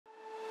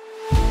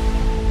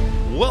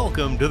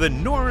Welcome to the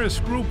Norris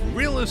Group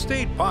Real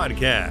Estate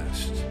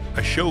Podcast,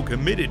 a show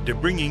committed to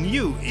bringing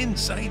you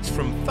insights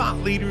from thought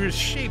leaders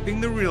shaping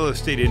the real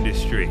estate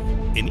industry.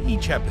 In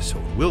each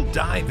episode, we'll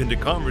dive into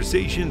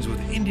conversations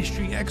with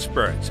industry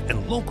experts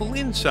and local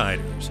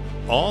insiders,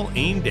 all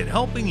aimed at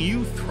helping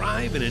you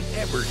thrive in an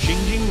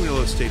ever-changing real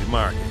estate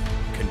market,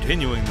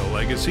 continuing the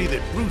legacy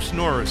that Bruce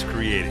Norris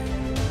created,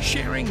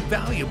 sharing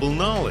valuable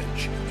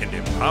knowledge, and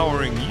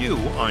empowering you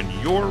on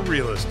your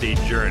real estate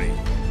journey.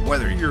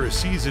 Whether you're a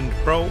seasoned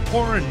pro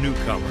or a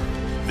newcomer,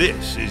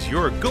 this is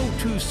your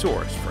go-to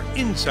source for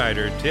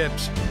insider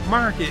tips,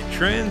 market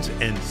trends,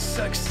 and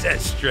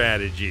success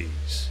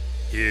strategies.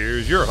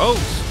 Here's your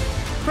host,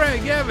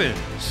 Craig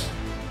Evans.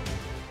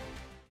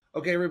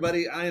 Okay,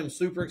 everybody, I am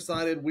super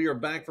excited. We are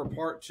back for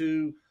part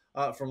two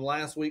from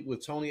last week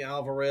with Tony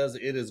Alvarez.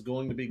 It is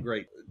going to be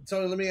great.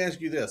 Tony, let me ask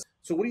you this.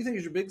 So what do you think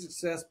is your big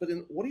success, but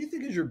what do you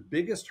think is your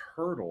biggest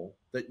hurdle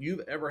that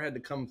you've ever had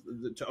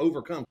to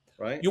overcome,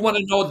 right? You want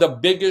to know the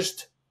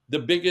biggest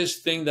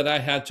thing that I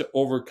had to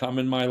overcome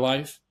in my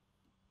life?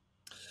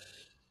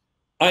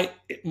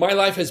 My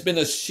life has been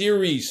a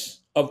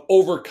series of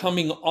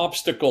overcoming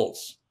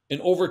obstacles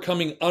and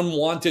overcoming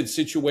unwanted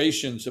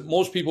situations that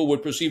most people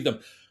would perceive them.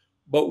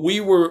 But we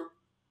were,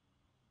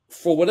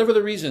 for whatever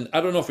the reason, I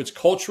don't know if it's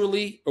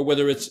culturally or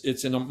whether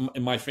it's in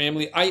my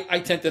family. I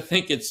tend to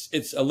think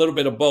it's a little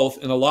bit of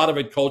both, and a lot of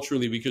it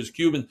culturally, because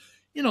Cuban,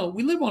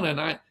 we live on an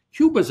island.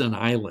 Cuba's an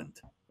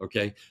island,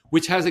 okay,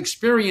 which has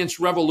experienced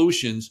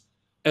revolutions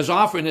as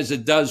often as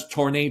it does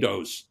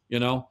tornadoes.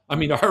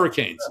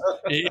 Hurricanes,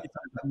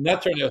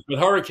 not tornadoes, but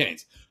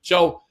hurricanes.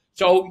 So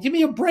give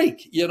me a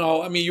break.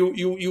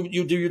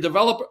 You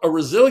develop a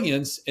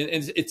resilience, and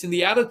it's in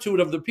the attitude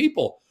of the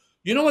people.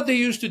 You know what they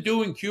used to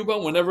do in Cuba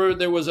whenever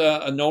there was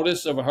a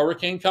notice of a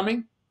hurricane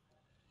coming?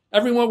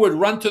 Everyone would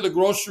run to the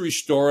grocery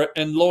store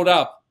and load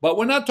up. But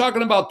we're not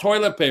talking about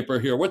toilet paper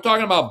here. We're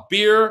talking about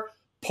beer,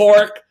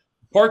 pork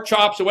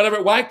chops, or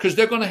whatever. Why? Because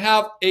they're going to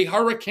have a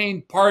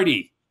hurricane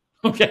party.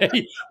 Okay?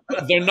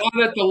 They're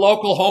not at the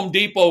local Home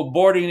Depot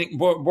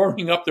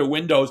boarding up their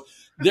windows.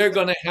 They're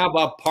going to have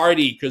a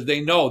party because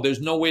they know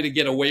there's no way to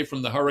get away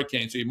from the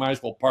hurricane. So you might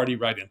as well party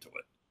right into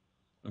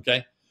it.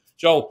 Okay?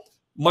 So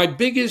my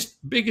biggest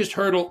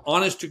hurdle,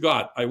 honest to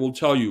God, I will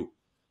tell you,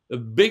 the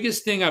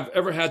biggest thing I've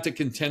ever had to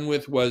contend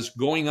with was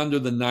going under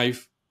the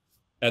knife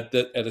at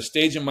a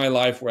stage in my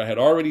life where I had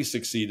already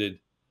succeeded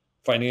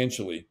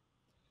financially.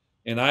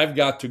 And I've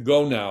got to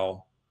go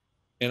now.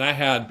 And I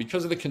had,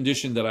 because of the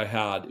condition that I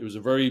had,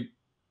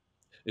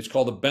 it's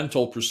called a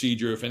Bentall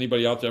procedure. If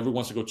anybody out there ever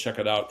wants to go check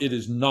it out, it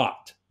is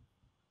not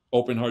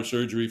open heart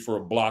surgery for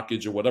a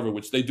blockage or whatever,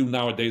 which they do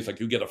nowadays, like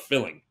you get a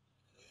filling.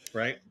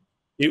 Right.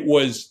 It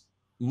was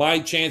my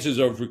chances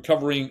of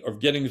recovering, of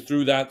getting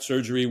through that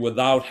surgery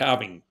without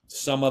having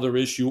some other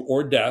issue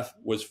or death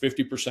was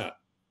 50%.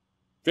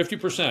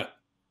 50%.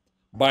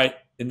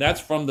 And that's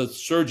from the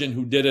surgeon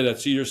who did it at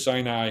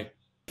Cedars-Sinai.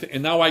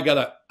 And now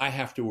I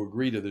have to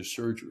agree to this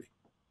surgery.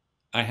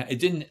 It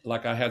didn't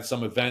like I had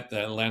some event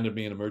that landed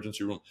me in an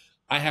emergency room.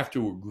 I have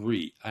to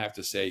agree. I have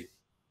to say,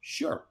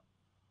 sure,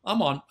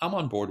 I'm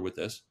on board with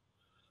this.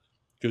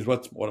 Because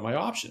what are my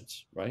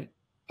options, right?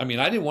 I mean,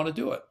 I didn't want to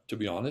do it, to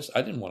be honest.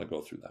 I didn't want to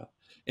go through that.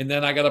 And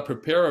then I got to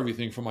prepare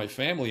everything for my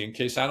family in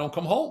case I don't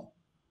come home.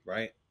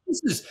 Right.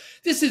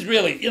 This is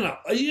really,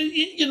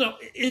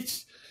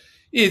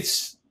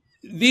 it's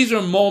these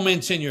are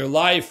moments in your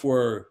life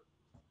where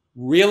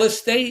real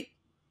estate,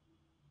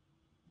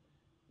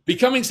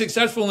 becoming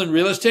successful in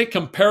real estate,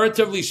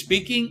 comparatively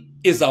speaking,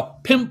 is a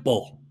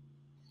pimple.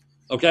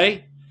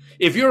 Okay?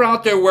 If you're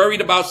out there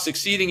worried about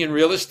succeeding in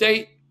real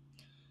estate,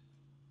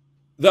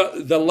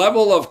 the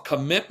level of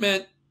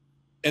commitment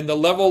and the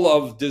level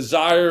of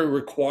desire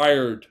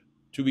required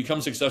to become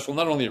successful,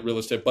 not only at real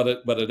estate, but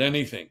at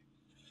anything,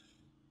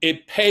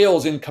 it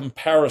pales in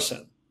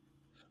comparison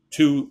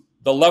to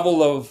the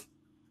level of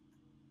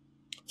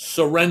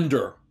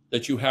surrender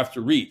that you have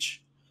to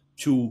reach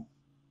to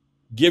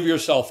give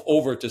yourself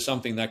over to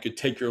something that could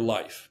take your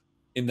life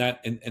in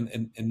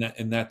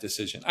that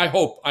decision. I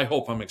hope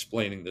I'm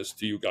explaining this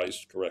to you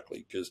guys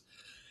correctly, because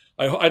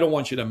I don't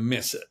want you to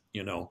miss it,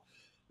 No.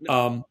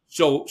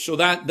 So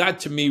that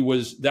to me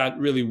was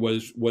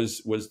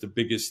the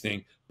biggest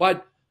thing.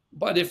 But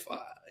if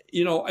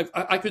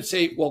I could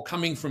say, well,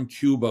 coming from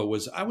Cuba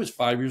I was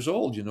 5 years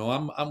old.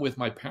 I'm with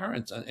my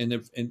parents,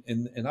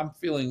 and I'm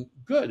feeling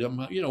good.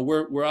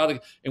 We're out of.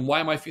 And why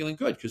am I feeling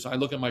good? Because I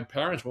look at my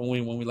parents when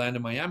we land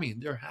in Miami,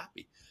 and they're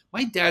happy.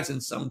 My dad's in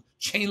some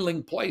chain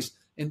link place,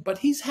 but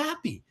he's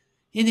happy.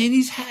 And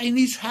he's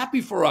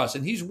happy for us,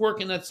 and he's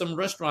working at some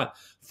restaurant.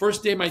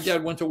 First day my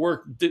dad went to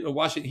work,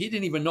 washing. He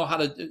didn't even know how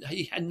to.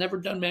 He had never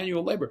done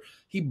manual labor.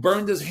 He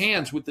burned his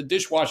hands with the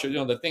dishwasher.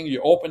 The thing you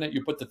open it,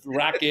 you put the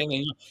rack in,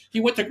 and he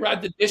went to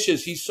grab the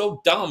dishes. He's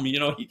so dumb,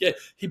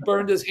 He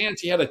burned his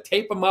hands. He had to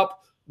tape them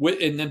up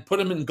and then put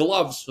them in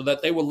gloves so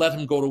that they would let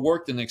him go to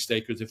work the next day.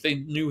 Because if they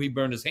knew he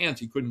burned his hands,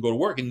 he couldn't go to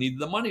work and needed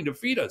the money to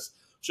feed us.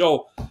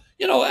 So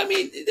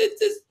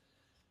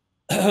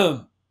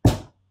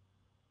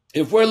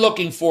if we're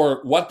looking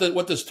for what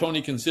does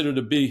Tony consider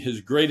to be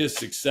his greatest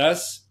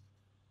success,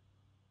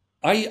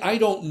 I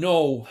don't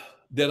know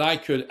that I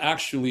could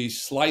actually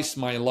slice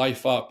my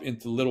life up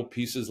into little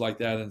pieces like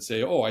that and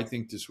say, oh, I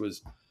think this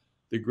was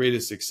the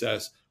greatest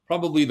success.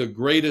 Probably the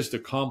greatest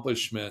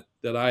accomplishment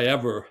that I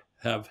ever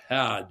have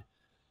had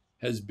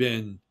has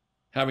been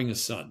having a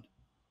son.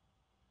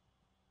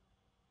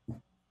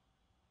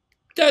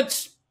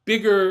 That's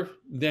bigger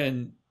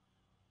than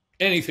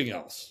anything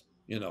else.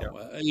 You know,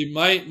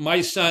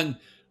 my son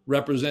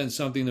represents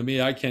something to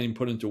me I can't even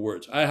put into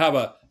words. I have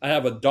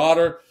a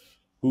daughter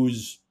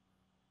who's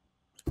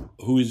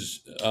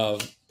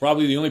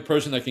probably the only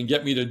person that can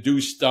get me to do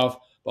stuff.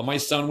 But my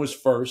son was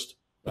first,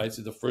 right?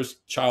 So the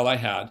first child I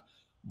had,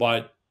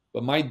 but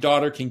my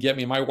daughter can get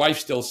me. My wife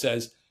still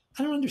says,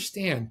 I don't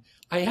understand.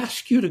 I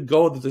ask you to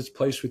go to this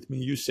place with me.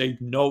 You say,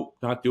 no,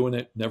 not doing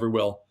it. Never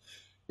will.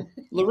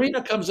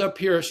 Lorena comes up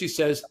here. She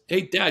says,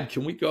 hey, Dad,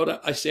 can we go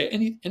to, I say,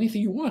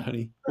 anything you want,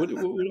 honey. What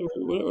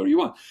do you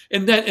want?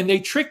 And they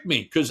tricked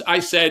me because I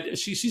said,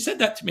 she said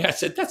that to me. I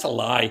said, that's a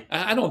lie.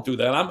 I don't do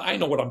that. I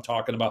know what I'm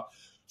talking about.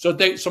 So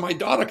my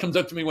daughter comes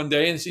up to me one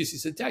day and she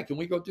said, Dad, can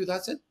we go do that? I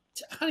said,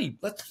 honey,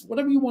 let's,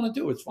 whatever you want to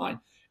do, it's fine.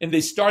 And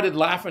they started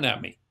laughing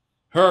at me.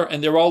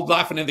 And they're all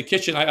laughing in the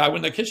kitchen. I went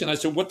in the kitchen. I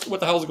said, what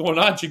the hell is going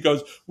on? She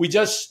goes, we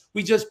just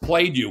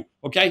played you.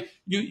 Okay.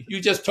 You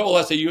just told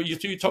us that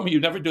you told me you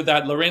never do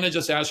that. Lorena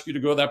just asked you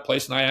to go to that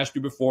place and I asked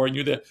you before and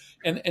you did.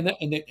 And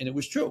it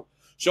was true.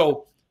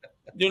 So,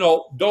 you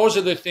know, those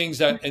are the things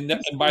that, and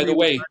by the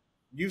way,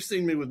 you've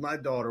seen me with my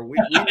daughter. We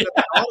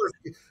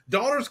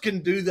daughters can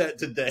do that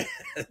today.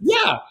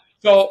 Yeah.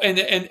 So,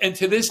 and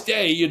to this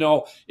day, you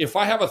know, if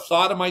I have a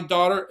thought of my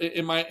daughter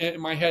in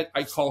my head,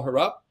 I call her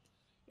up.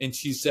 And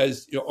she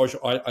says, you know, or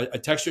I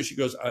text her. She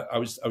goes, I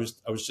was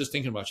just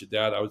thinking about you,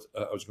 Dad. I was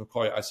going to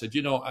call you. I said,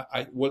 you know,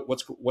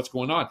 what's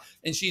going on?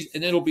 And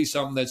it'll be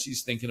something that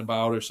she's thinking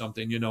about or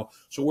something, you know.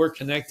 So we're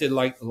connected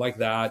like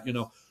that, you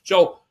know.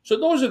 So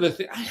those are the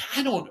things.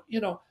 I don't,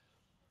 you know,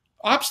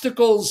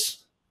 obstacles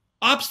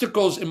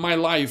in my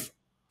life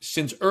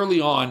since early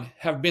on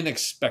have been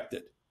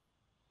expected.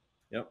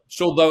 Yep.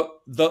 So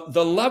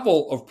the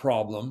level of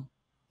problem.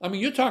 I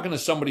mean, you're talking to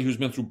somebody who's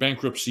been through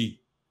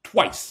bankruptcy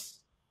twice.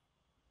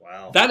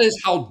 Wow. That is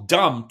how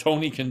dumb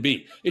Tony can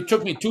be. It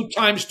took me 2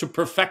 times to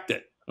perfect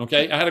it.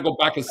 Okay. I had to go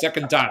back a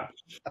second time.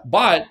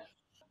 But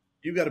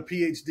you got a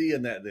PhD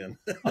in that then.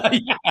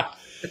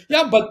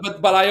 yeah.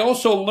 But I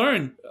also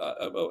learned,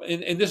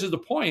 and this is the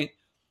point,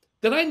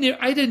 that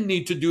I didn't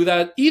need to do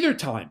that either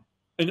time.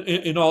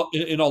 In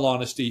all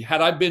honesty,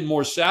 had I been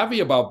more savvy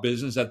about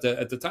business at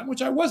the time,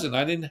 which I wasn't,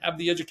 I didn't have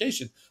the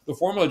education, the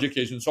formal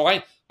education. So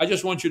I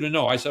just want you to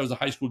know, I said I was a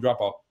high school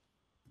dropout.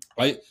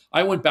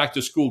 I went back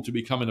to school to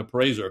become an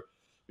appraiser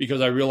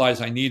because I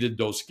realized I needed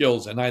those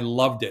skills and I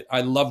loved it.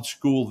 I loved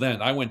school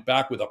then. I went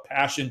back with a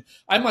passion.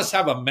 I must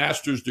have a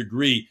master's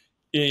degree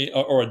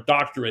or a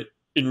doctorate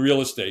in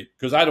real estate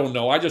because I don't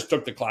know. I just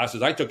took the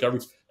classes. I took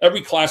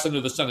every class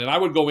under the sun. And I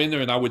would go in there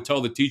and I would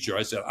tell the teacher,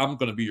 I said, I'm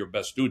going to be your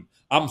best student.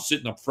 I'm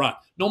sitting up front.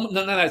 None of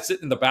that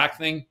sitting in the back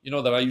thing, you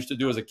know, that I used to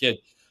do as a kid.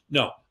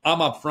 No,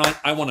 I'm up front.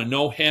 I want to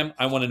know him.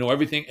 I want to know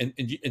everything.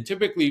 And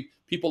typically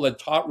people that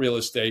taught real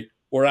estate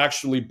were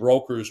actually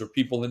brokers or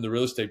people in the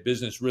real estate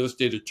business, real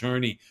estate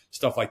attorney,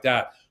 stuff like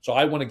that. So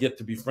I want to get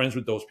to be friends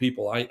with those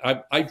people.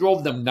 I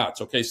drove them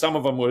nuts. Okay. Some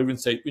of them would even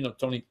say, you know,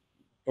 Tony,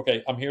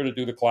 okay, I'm here to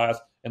do the class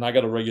and I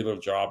got a regular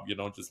job, you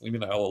know, just leave me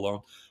the hell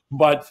alone.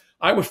 But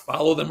I would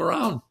follow them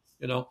around,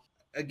 you know.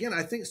 Again,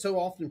 I think so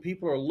often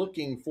people are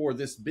looking for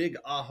this big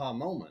aha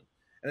moment.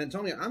 And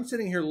Antonio, I'm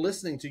sitting here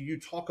listening to you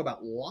talk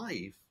about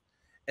life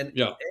and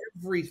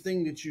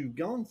everything that you've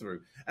gone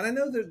through. And I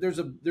know that there's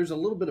a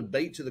little bit of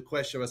bait to the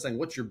question of saying,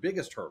 what's your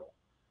biggest hurdle?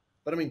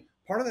 But I mean,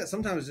 part of that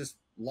sometimes is just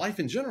life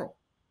in general.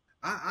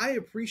 I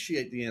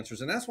appreciate the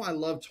answers. And that's why I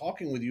love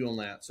talking with you on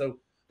that. So,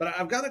 but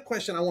I've got a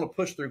question I want to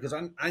push through because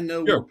I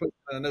know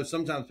I know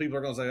sometimes people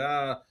are going to say,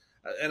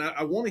 and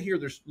I want to hear,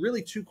 there's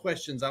really 2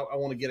 questions I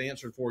want to get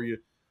answered for you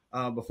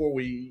before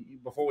we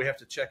have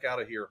to check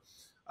out of here.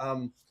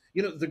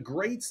 You know, the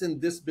greats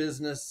in this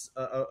business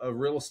of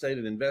real estate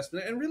and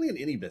investment, and really in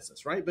any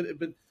business, right? But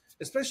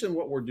especially in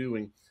what we're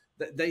doing,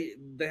 they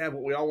have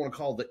what we all want to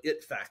call the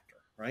it factor,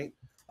 right?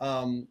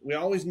 We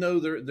always know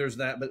there's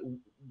that, but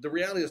the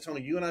reality is,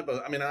 Tony, you and I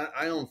both, I mean,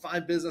 I own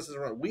 5 businesses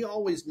around. We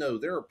always know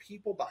there are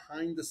people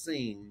behind the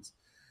scenes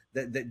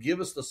that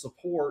give us the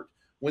support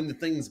when the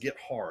things get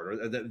hard,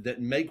 or that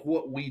make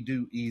what we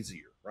do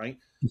easier, right?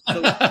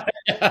 So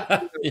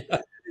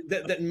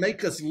that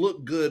make us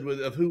look good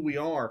of who we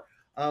are.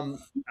 I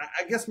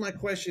guess my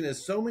question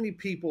is, so many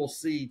people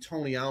see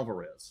Tony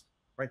Alvarez,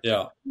 right?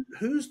 Yeah.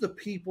 Who's the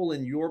people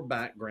in your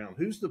background?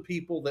 Who's the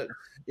people that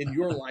in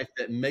your life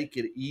that make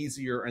it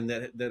easier and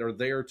that are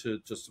there to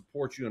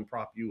support you and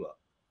prop you up?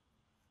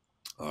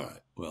 All right.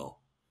 Well,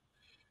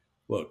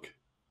 look,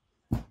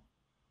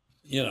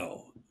 you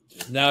know,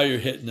 now you're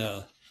hitting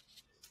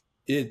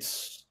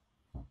it's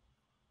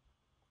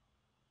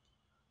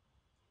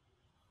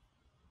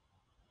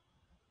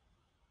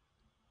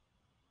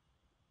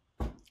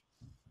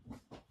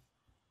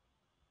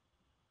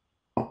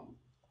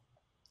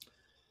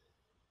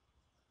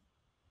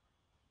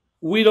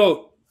we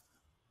don't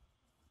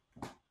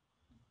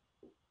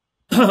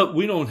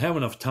we don't have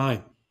enough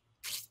time.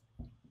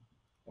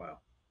 Wow.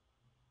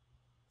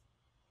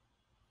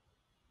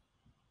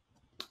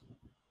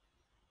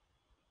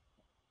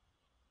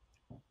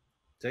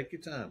 Take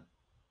your time.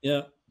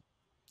 Yeah.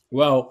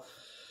 Well,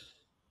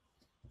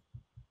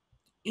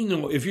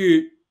 if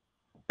you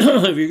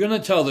if you're going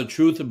to tell the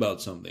truth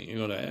about something,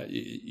 you're going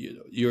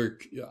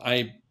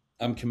to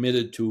I'm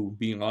committed to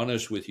being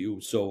honest with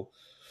you. So,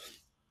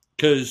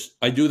 because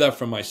I do that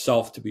for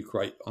myself, to be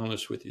quite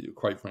honest with you,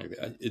 quite frankly,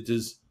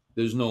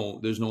 there's no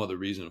other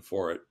reason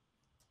for it.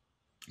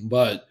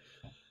 But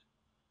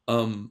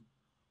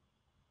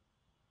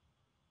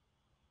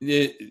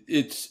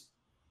it's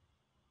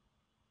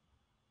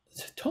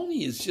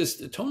Tony is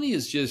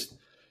just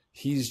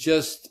he's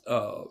just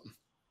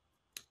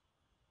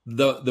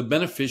the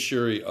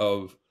beneficiary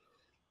of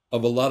a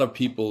lot of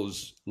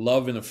people's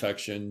love and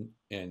affection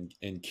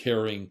and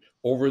caring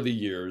over the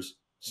years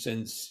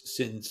since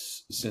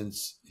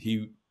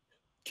he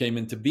came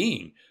into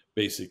being,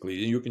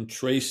 basically. And you can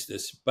trace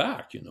this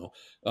back,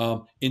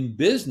 in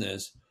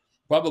business.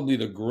 Probably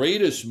the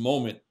greatest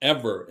moment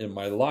ever in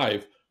my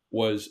life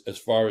was, as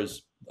far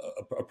as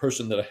a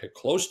person that I had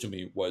close to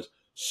me, was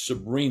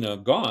Sabrina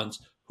Gons,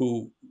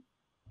 who,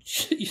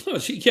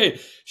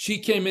 she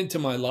came into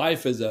my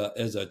life as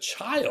a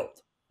child,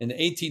 an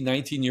 18,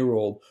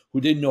 19-year-old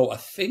who didn't know a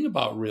thing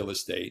about real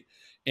estate.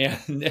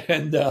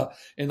 And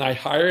I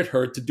hired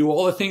her to do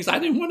all the things I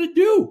didn't want to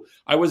do.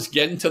 I was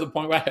getting to the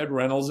point where I had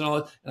rentals and all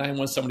that, and I didn't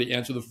want somebody to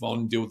answer the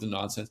phone and deal with the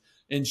nonsense.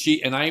 And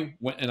I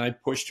went and I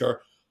pushed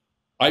her.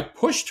 I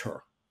pushed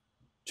her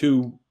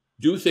to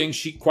do things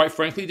she, quite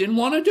frankly, didn't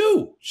want to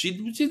do. She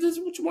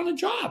doesn't want a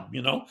job,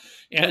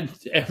 And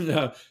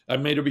I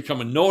made her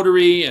become a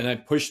notary, and I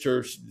pushed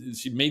her.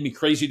 She made me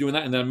crazy doing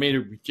that, and then I made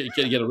her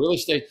get a real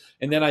estate.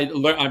 And then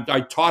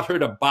I taught her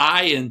to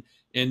buy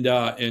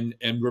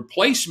and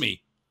replace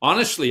me.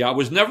 Honestly, I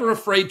was never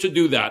afraid to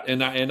do that,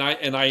 and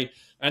I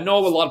know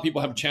a lot of people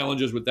have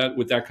challenges with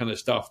that kind of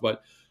stuff,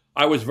 but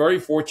I was very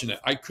fortunate.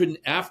 I couldn't.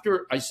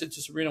 After I said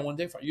to Sabrina one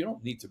day, "You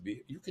don't need to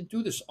be. You can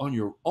do this on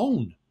your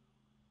own."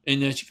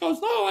 And then she goes,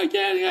 "No, I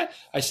can't."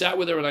 I sat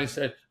with her and I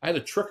said, I had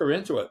to trick her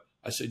into it.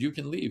 I said, "You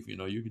can leave.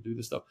 You can do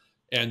this stuff."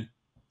 And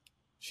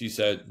she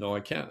said, "No, I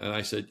can't." And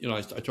I said,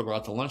 I took her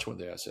out to lunch one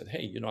day. I said,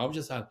 "Hey, I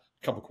just had a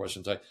couple of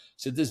questions." I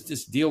said,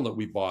 this deal that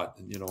we bought,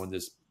 in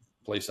this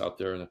place out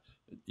there, and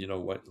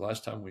what,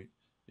 last time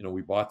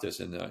we bought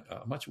this, and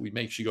how much did we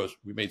make?" She goes,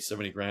 "We made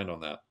 70 grand on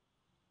that,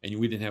 and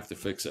we didn't have to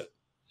fix it.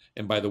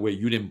 And by the way,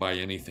 you didn't buy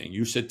anything.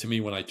 You said to me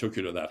when I took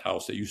you to that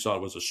house that you saw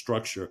it was a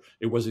structure.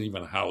 It wasn't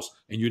even a house,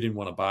 and you didn't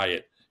want to buy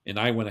it. And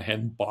I went ahead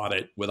and bought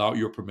it without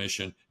your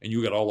permission, and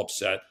you got all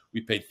upset.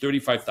 We paid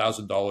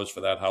 $35,000 for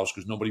that house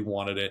because nobody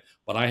wanted it.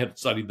 But I had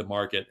studied the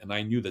market, and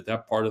I knew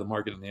that part of the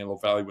market in the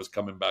Antelope Valley was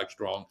coming back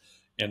strong.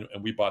 And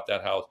we bought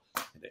that house,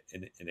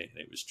 and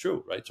it was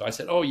true, right?" So I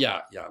said, "Oh,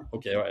 yeah,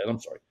 okay, all right, I'm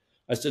sorry."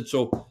 I said,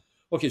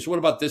 okay, so what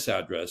about this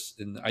address?"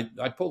 And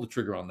I pulled the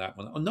trigger on that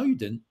one. "Oh, no, you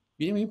didn't.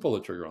 You didn't even pull the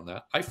trigger on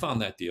that. I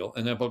found that deal."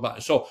 And then,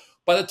 so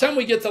by the time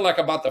we get to like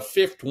about the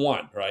fifth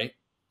one, right?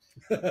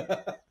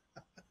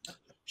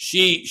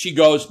 she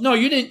goes, "No,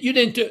 you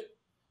didn't do,"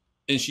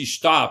 and she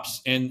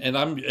stops, and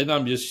I'm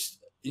just,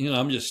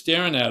 I'm just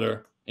staring at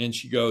her, and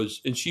she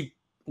goes, and she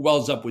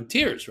wells up with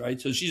tears,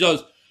 right? So she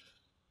goes,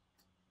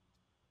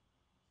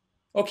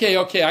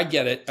 Okay, I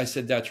get it." I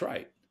said, "That's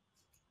right.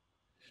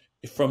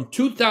 From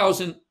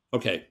 2000,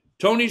 okay,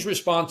 Tony's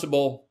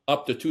responsible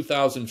up to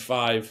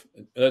 2005.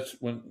 That's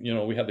when,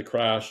 we had the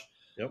crash."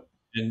 Yep.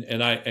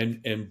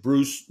 And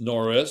Bruce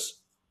Norris.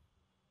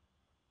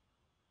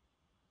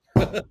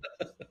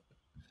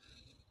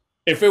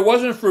 If it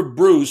wasn't for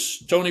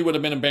Bruce, Tony would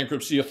have been in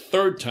bankruptcy a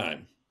third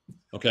time.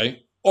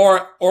 Okay.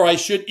 Or I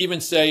should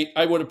even say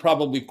I would have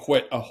probably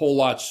quit a whole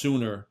lot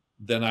sooner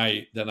than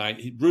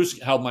Bruce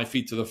held my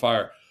feet to the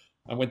fire.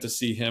 I went to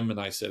see him and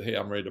I said, "Hey,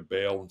 I'm ready to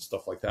bail," and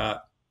stuff like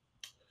that.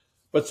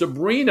 But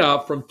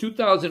Sabrina, from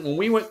 2000, when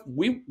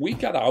we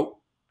got out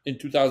in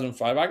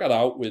 2005, I got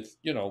out with,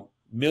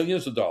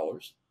 millions of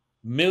dollars,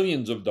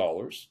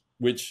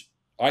 which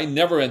I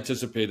never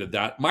anticipated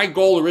that. My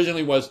goal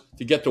originally was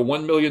to get to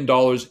 $1 million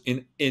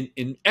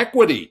in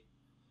equity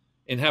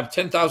and have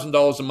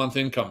 $10,000 a month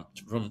income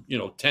from,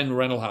 10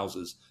 rental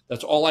houses.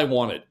 That's all I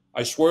wanted.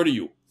 I swear to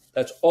you,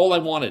 that's all I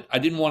wanted. I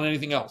didn't want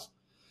anything else.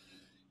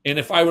 And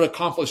if I would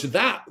accomplish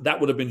that, that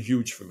would have been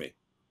huge for me.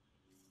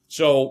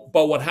 So,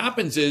 but what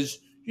happens is,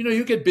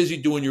 you get busy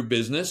doing your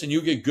business and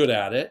you get good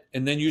at it,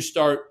 and then you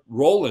start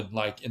rolling,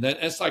 and then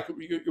it's like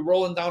you're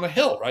rolling down a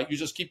hill, right? You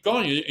just keep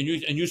going, and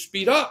you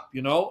speed up,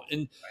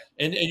 and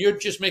you're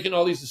just making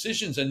all these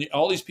decisions, and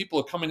all these people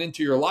are coming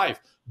into your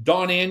life.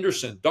 Don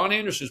Anderson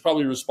is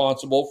probably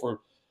responsible for,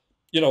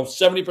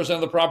 70%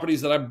 of the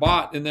properties that I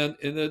bought in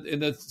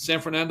the San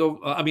Fernando,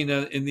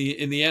 in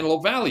the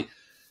Antelope Valley.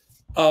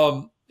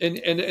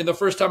 And the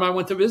first time I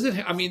went to visit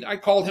him, I mean, I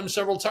called him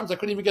several times. I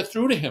couldn't even get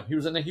through to him. He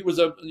was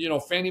a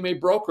Fannie Mae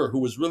broker who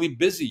was really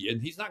busy,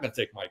 and he's not going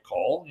to take my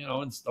call,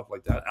 and stuff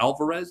like that.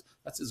 Alvarez,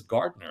 that's his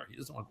gardener. He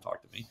doesn't want to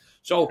talk to me.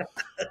 So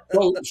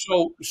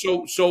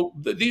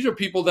these are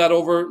people that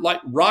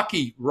like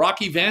Rocky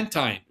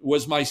Vantine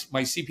was my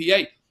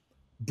CPA.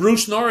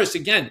 Bruce Norris,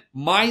 again,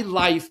 my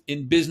life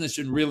in business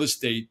and real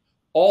estate,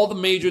 all the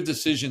major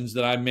decisions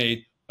that I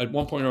made at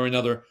one point or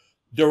another,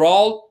 they're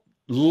all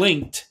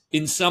linked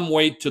in some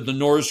way to the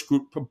Norris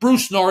Group,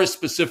 Bruce Norris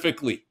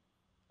specifically,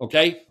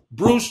 okay?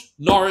 Bruce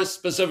Norris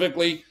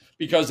specifically,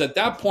 because at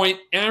that point,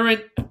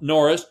 Aaron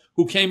Norris,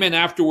 who came in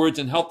afterwards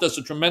and helped us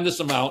a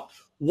tremendous amount,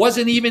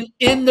 wasn't even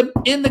in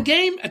the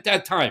game at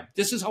that time.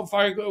 This is how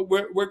far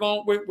we're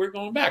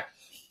going back.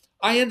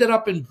 I ended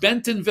up in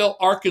Bentonville,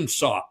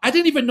 Arkansas. I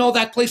didn't even know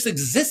that place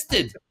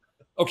existed,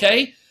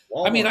 okay?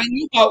 Walmart. I mean, I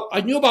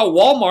knew about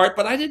Walmart,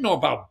 but I didn't know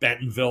about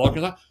Bentonville,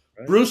 Arkansas.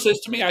 Right. Bruce says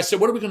to me, I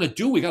said, what are we going to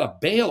do? We got to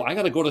bail. I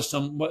got to go to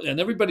and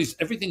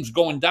everything's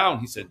going down.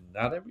 He said,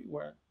 not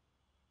everywhere.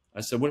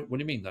 I said, what do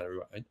you mean not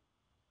everywhere?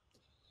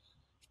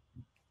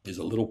 There's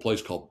a little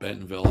place called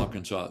Bentonville,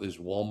 Arkansas. There's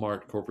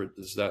Walmart, corporate,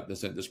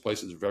 this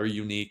place is very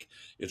unique.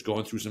 It's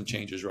going through some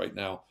changes right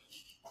now.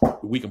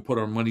 We can put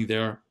our money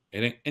there.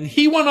 And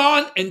he went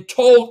on and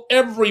told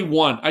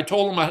everyone. I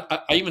told him,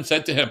 I even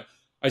said to him,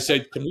 I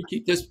said, can we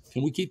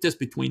keep this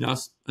between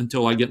us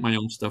until I get my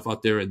own stuff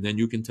out there, and then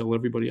you can tell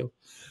everybody else?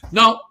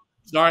 No,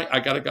 sorry, I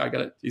got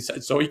it. He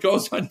said, so he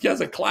goes on, he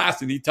has a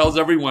class, and he tells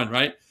everyone,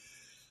 right?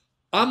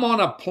 I'm on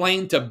a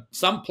plane to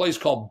some place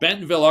called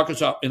Bentonville,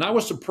 Arkansas, and I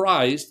was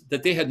surprised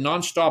that they had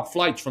nonstop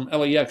flights from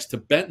LAX to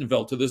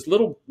Bentonville, to this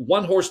little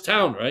one-horse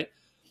town, right?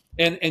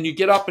 And you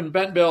get up in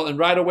Bentonville, and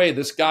right away,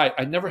 this guy,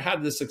 I never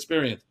had this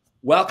experience.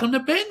 Welcome to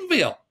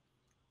Bentonville.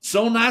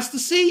 So nice to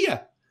see you.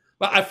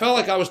 But I felt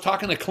like I was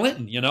talking to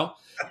Clinton,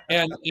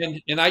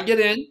 and I get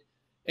in,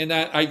 and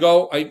I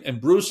go,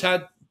 and Bruce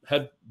had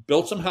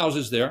built some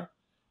houses there,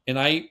 and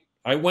I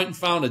went and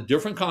found a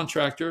different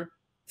contractor,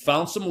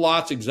 found some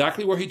lots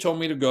exactly where he told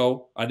me to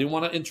go. I didn't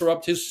want to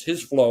interrupt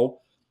his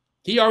flow.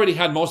 He already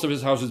had most of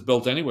his houses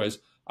built anyways.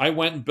 I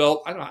went and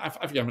built, I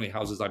forget how many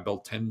houses I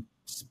built, 10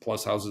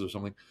 plus houses or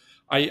something.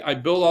 I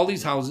built all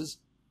these houses.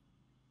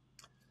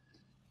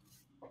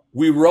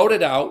 We wrote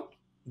it out.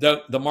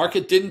 The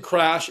market didn't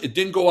crash. It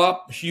didn't go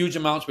up huge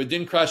amounts, but it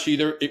didn't crash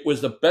either. It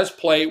was the best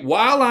play.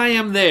 While I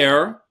am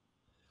there,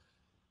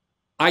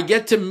 I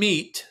get to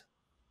meet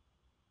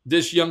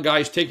this young guy.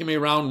 He's taking me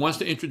around, wants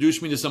to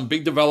introduce me to some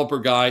big developer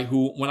guy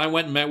who, when I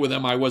went and met with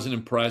him, I wasn't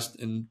impressed.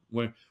 And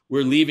when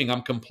we're leaving,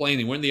 I'm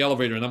complaining. We're in the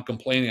elevator, and I'm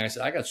complaining. I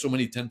said, I got so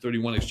many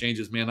 1031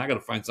 exchanges, man. I got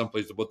to find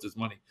someplace to put this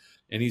money.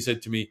 And he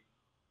said to me,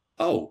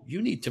 oh,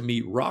 you need to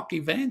meet Rocky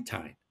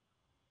Vantine.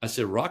 I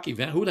said, Rocky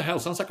Van? Who the hell?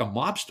 Sounds like a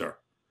mobster.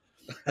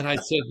 And I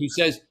said, he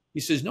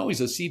says, no,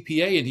 he's a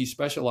CPA and he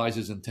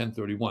specializes in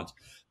 1031s.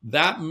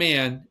 That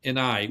man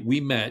and we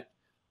met.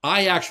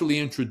 I actually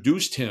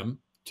introduced him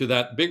to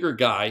that bigger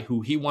guy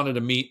who he wanted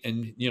to meet.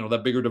 And,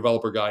 that bigger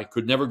developer guy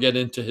could never get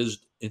into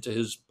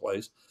his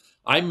place.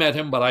 I met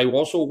him, but I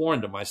also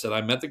warned him. I said,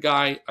 I met the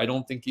guy. I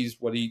don't think he's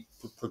what he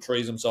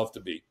portrays himself to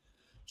be.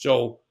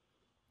 So,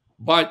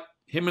 but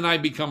him and I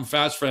become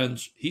fast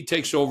friends. He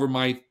takes over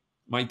my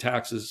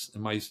taxes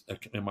and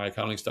my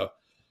accounting stuff.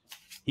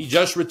 He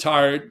just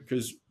retired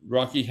because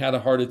Rocky had a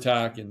heart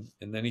attack and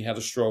then he had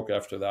a stroke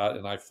after that.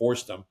 And I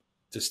forced him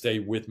to stay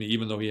with me.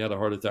 Even though he had a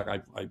heart attack,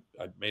 I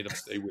made him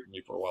stay with me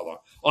for a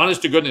while.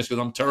 Honest to goodness,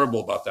 because I'm terrible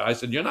about that. I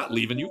said, you're not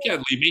leaving. You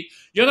can't leave me.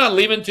 You're not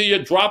leaving till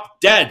you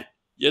drop dead.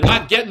 You're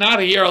not getting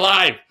out of here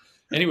alive.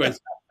 Anyways,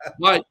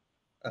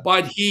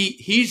 but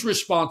he's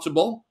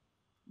responsible.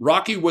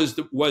 Rocky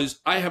was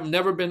I have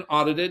never been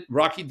audited.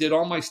 Rocky did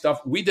all my stuff.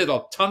 We did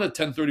a ton of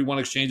 1031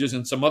 exchanges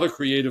and some other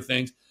creative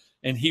things.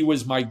 And he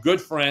was my good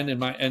friend,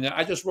 and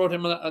I just wrote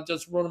him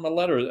a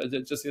letter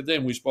just the other day,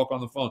 and we spoke on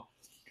the phone.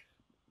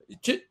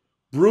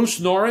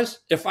 Bruce Norris,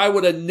 if I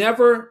would have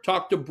never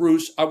talked to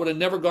Bruce, I would have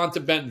never gone to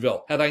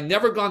Bentonville. Had I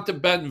never gone to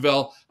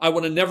Bentonville, I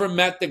would have never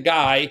met the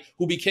guy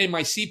who became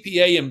my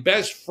CPA and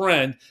best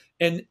friend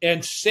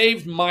and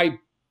saved my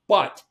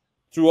butt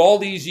through all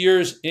these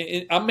years.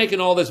 I'm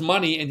making all this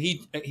money, and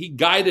he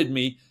guided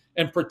me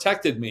and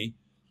protected me.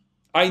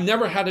 I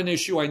never had an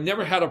issue. I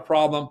never had a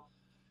problem.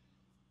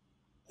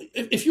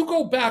 If you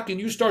go back and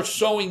you start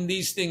sewing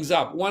these things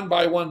up one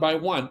by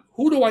one,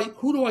 who do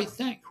I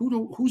thank?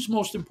 Who's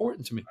most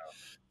important to me?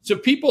 So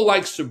people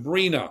like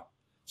Sabrina.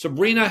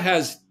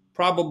 Sabrina's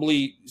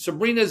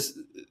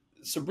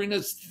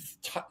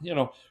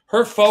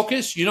her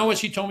focus. You know what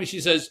she told me? She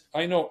says,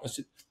 I know. I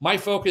said, my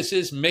focus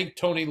is make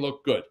Tony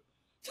look good.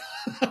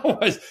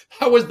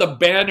 that was the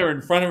banner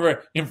in front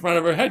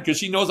of her head because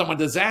she knows I'm a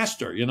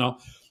disaster,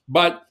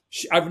 But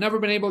I've never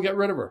been able to get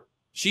rid of her.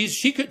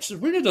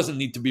 Sabrina doesn't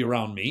need to be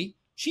around me.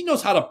 She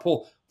knows how to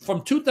pull.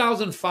 From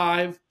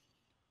 2005,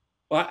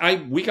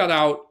 we got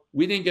out.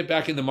 We didn't get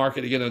back in the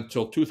market again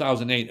until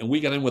 2008, and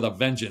we got in with a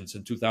vengeance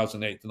in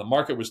 2008. And the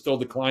market was still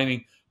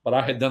declining. but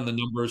I had done the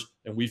numbers,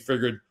 and we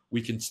figured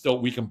we can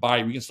start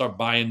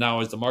buying now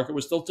as the market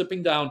was still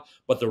tipping down,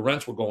 but the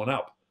rents were going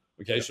up.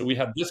 Okay, so we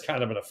had this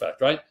kind of an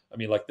effect, right? I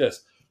mean, like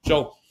this.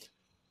 So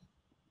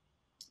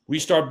we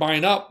start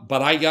buying up,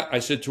 but I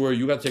said to her,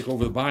 you got to take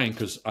over the buying,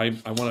 because I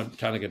want to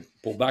kind of get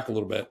pulled back a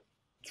little bit.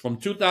 From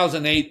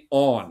 2008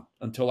 on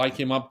until I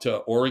came up to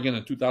Oregon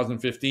in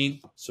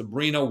 2015,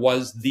 Sabrina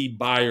was the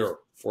buyer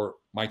for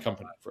my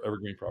company, for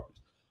Evergreen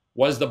Properties.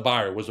 Was the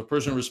buyer, was the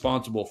person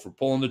responsible for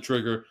pulling the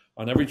trigger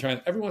on every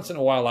time. Every once in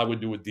a while, I would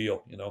do a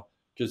deal,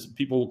 because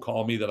people would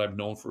call me that I've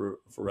known for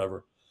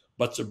forever.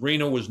 But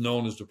Sabrina was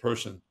known as the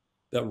person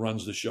that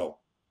runs the show.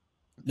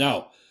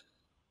 Now,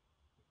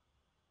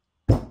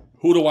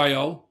 who do I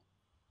owe?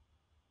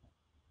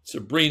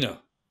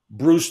 Sabrina,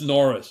 Bruce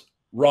Norris,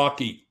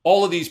 Rocky,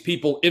 all of these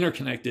people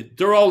interconnected.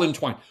 They're all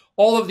entwined.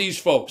 All of these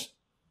folks,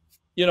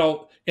 and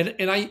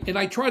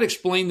I tried to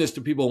explain this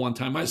to people one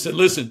time. I said,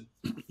 listen,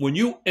 when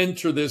you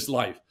enter this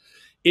life,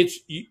 it's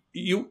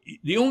you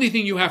the only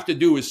thing you have to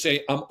do is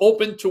say, I'm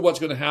open to what's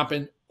going to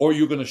happen, or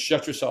you're going to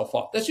shut yourself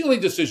off. That's the only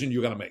decision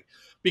you're going to make,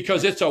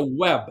 because it's a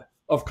web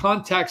of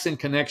contacts and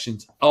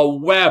connections, a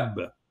web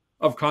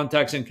of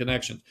contacts and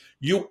connections.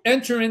 You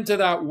enter into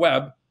that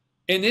web,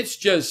 and it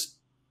just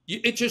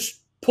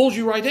pulls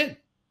you right in.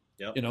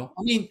 Yep.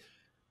 I mean,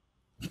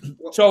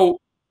 well,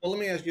 let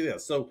me ask you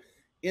this. So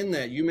in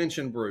that, you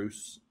mentioned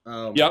Bruce.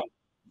 Yep.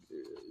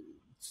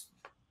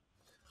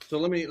 So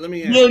let me ask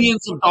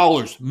millions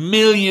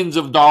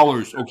of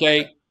dollars.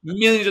 Okay.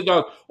 Millions of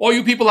dollars. All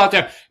you people out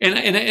there. And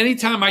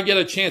anytime I get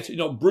a chance,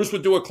 Bruce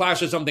would do a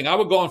class or something, I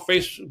would go on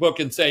Facebook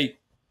and say,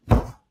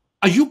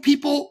 are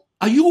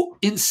you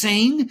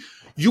insane?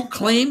 You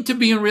claim to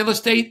be in real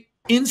estate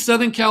in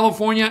Southern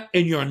California,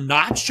 and you're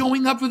not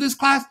showing up for this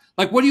class?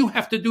 Like, what do you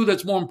have to do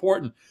that's more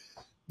important?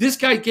 This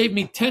guy gave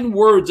me 10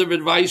 words of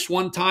advice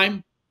one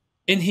time,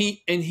 and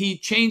he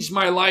changed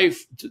my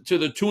life to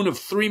the tune of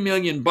 $3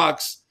 million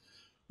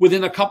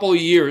within a couple of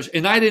years.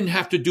 And I didn't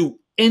have to do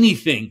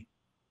anything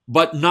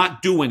but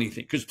not do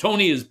anything, because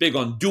Tony is big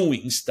on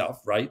doing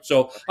stuff, right?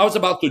 So I was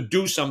about to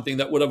do something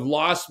that would have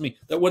lost me,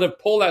 that would have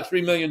pulled that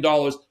 $3 million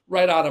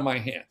right out of my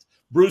hands.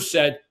 Bruce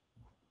said,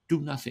 do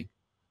nothing.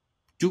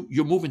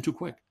 You're moving too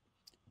quick.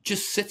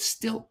 Just sit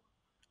still.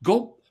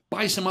 Go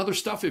buy some other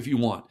stuff if you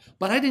want.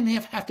 But I didn't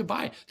have to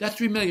buy. That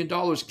 $3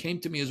 million came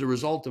to me as a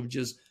result of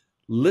just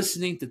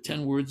listening to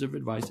 10 words of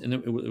advice. And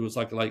it was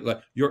like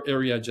your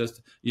area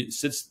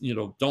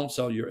don't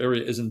sell, your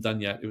area isn't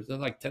done yet. It was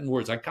like 10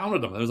 words. I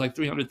counted them. It was like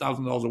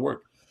 $300,000 of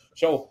work.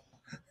 So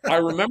I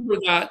remember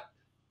that.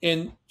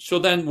 And so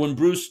then when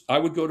I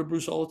would go to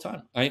Bruce all the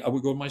time. I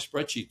would go to my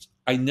spreadsheets.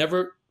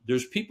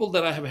 There's people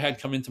that I have had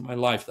come into my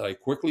life that I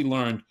quickly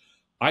learned,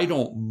 I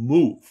don't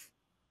move.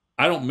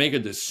 I don't make a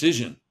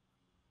decision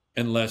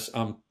unless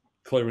I'm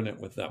clearing it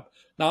with them.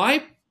 Now,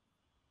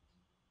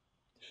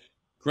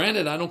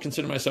 granted, I don't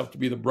consider myself to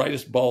be the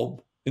brightest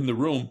bulb in the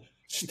room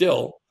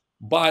still,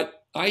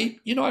 but I've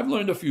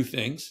learned a few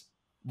things.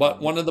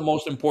 But one of the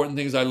most important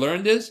things I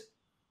learned is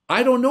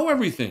I don't know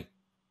everything.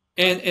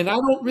 And I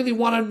don't really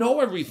want to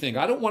know everything.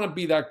 I don't want to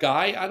be that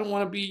guy. I don't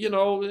want to be,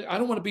 I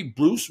don't want to be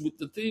Bruce with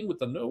the thing, with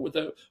the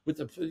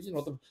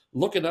the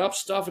looking up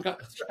stuff.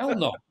 Hell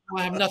no.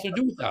 I have nothing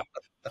to do with that.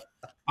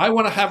 I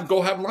want to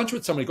go have lunch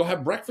with somebody, go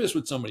have breakfast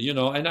with somebody, and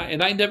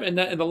I never, and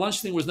the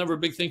lunch thing was never a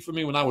big thing for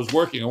me when I was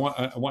working.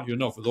 I want you to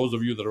know, for those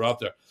of you that are out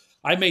there,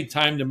 I made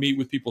time to meet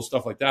with people,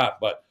 stuff like that.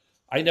 But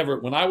I never,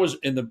 when I was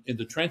in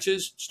the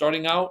trenches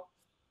starting out,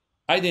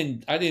 I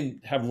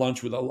didn't have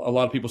lunch with a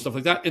lot of people, stuff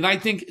like that. And I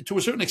think to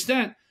a certain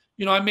extent,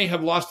 I may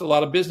have lost a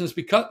lot of business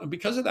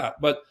because of that.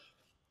 But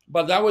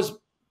that was,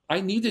 I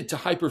needed to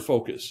hyper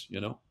focus,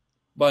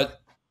 But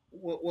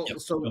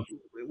so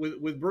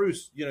with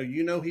Bruce,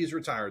 he's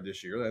retired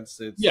this year.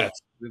 It's yes.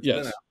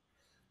 Been out.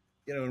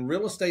 And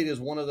real estate is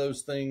one of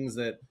those things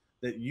that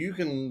you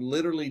can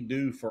literally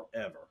do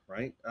forever,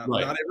 right?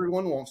 Right. Not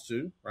everyone wants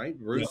to, right?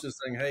 Bruce is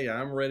saying, hey,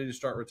 I'm ready to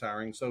start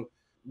retiring. So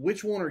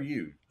which one are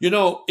you?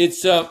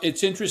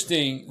 It's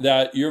interesting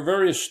that you're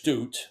very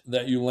astute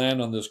that you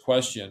land on this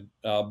question,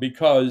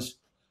 because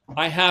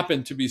I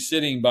happened to be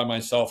sitting by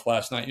myself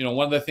last night.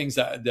 One of the things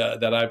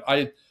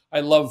that I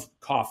love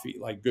coffee,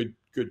 like good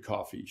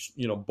coffee,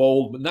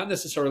 bold, but not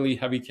necessarily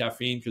heavy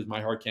caffeine, because my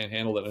heart can't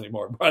handle it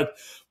anymore. But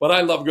I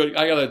love good.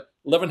 I got a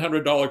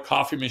 $1,100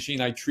 coffee machine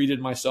I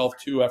treated myself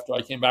to after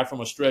I came back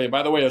from Australia.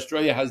 By the way,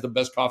 Australia has the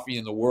best coffee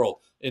in the world,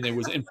 and it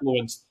was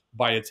influenced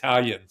by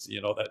Italians,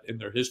 that in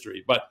their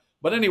history. But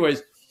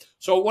anyways,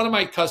 so one of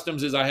my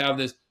customs is I have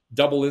this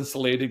double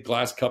insulated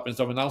glass cup and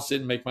stuff, and I'll sit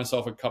and make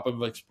myself a cup of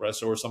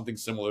espresso or something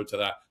similar to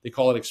that. They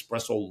call it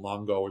espresso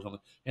longo or something.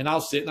 And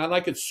I'll sit, and I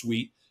like it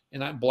sweet,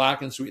 and I'm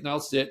black and sweet, and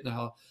I'll sit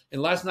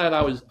and last night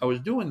I was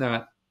doing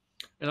that,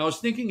 and I was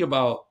thinking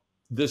about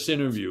this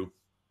interview,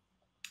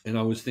 and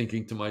I was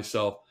thinking to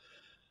myself,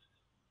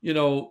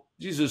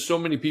 there's so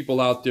many people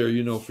out there,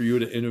 for you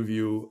to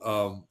interview.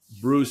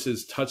 Bruce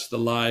has touched the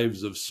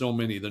lives of so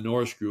many, the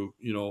Norris Group,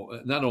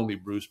 not only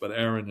Bruce, but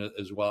Aaron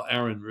as well.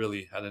 Aaron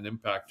really had an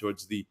impact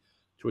towards the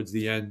towards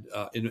the end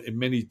in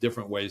many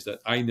different ways that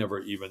I never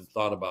even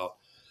thought about.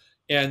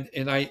 And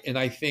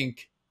I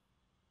think,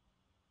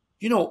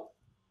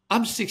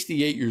 I'm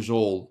 68 years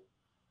old.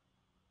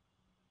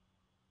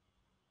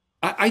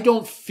 I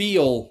don't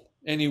feel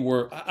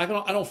anywhere. I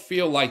don't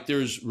feel like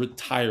there's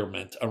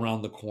retirement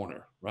around the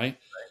corner, right?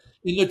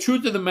 And the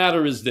truth of the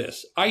matter is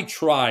this: I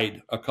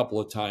tried a couple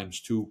of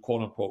times to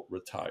quote unquote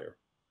retire,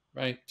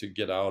 right? To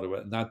get out of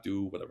it, not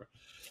do whatever.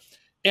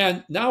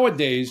 And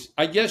nowadays,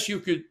 I guess you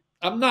could.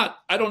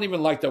 I don't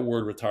even like that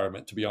word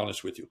retirement, to be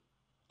honest with you.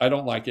 I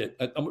don't like it.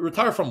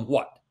 Retire from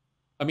what?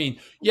 I mean,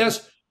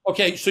 yes,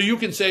 okay, so you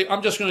can say,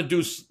 I'm just going to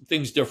do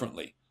things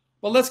differently.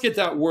 Well, let's get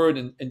that word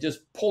and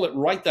just pull it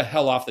right the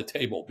hell off the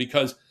table,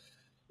 because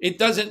it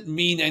doesn't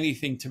mean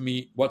anything to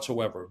me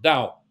whatsoever.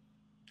 Now,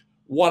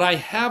 what I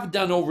have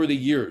done over the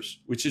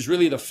years, which is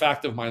really the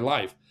fact of my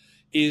life,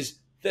 is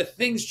that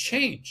things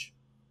change,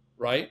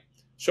 right?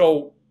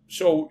 So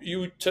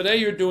today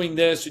you're doing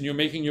this and you're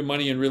making your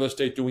money in real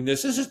estate doing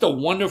this. This is the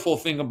wonderful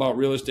thing about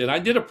real estate. I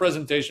did a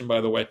presentation,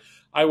 by the way.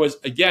 I was,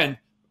 again,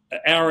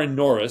 Aaron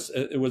Norris.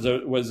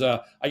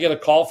 I get a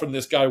call from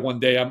this guy one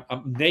day.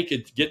 I'm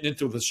naked getting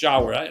into the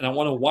shower, and I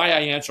wonder why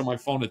I answer my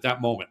phone at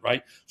that moment,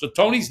 right? So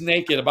Tony's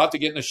naked, about to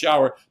get in the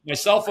shower. My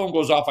cell phone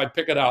goes off. I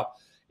pick it up,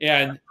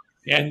 and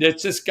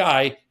it's this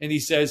guy, and he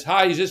says,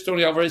 "Hi, is this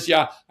Tony Alvarez?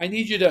 Yeah, I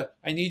need you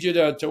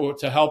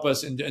to help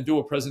us and do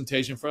a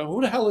presentation for him."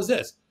 Who the hell is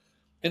this?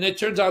 And it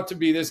turns out to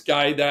be this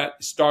guy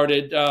that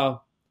started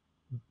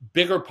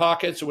Bigger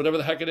Pockets or whatever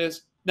the heck it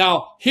is.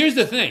 Now, here's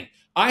the thing.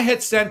 I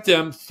had sent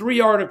them 3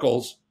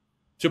 articles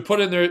to put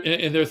in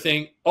their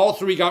thing. All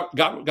 3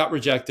 got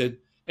rejected.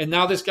 And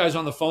now this guy's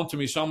on the phone to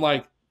me. So I'm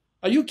like,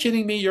 are you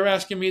kidding me? You're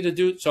asking me to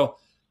do? So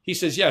he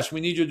says, yes, we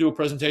need you to do a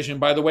presentation.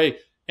 By the way,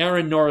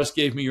 Aaron Norris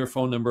gave me your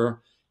phone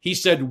number. He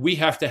said, we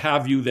have to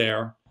have you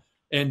there.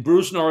 And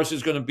Bruce Norris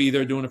is going to be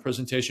there doing a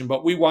presentation,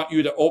 but we want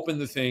you to open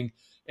the thing.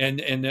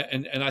 And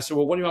I said,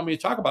 well, what do you want me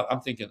to talk about?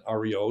 I'm thinking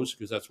REOs,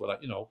 because that's what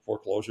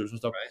foreclosures and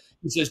stuff. Right.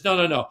 He says,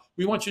 no.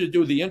 We want you to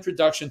do the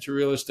introduction to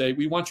real estate.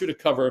 We want you to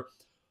cover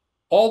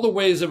all the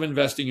ways of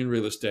investing in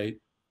real estate,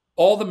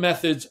 all the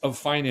methods of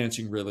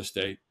financing real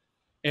estate.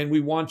 And we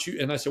want you.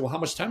 And I said, well, how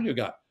much time do you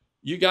got?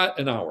 You got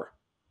an hour.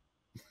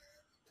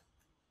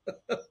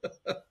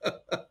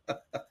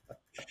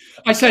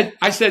 I said,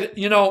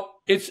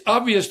 it's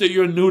obvious that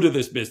you're new to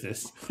this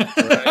business.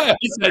 Right.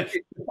 He said,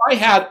 if I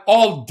had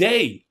all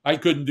day, I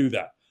couldn't do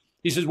that.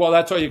 He says, well,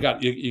 that's all you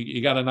got.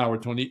 You got an hour,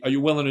 Tony. Are you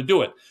willing to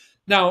do it?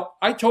 Now,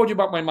 I told you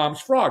about my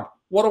mom's frog.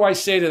 What do I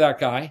say to that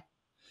guy?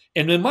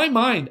 And in my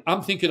mind,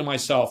 I'm thinking to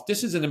myself,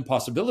 this is an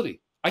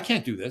impossibility. I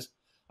can't do this.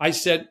 I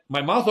said,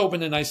 my mouth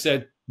opened and I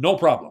said, no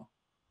problem.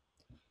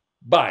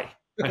 Bye.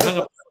 I hung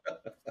up.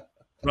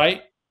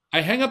 Right?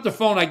 I hang up the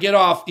phone. I get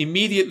off.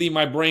 Immediately,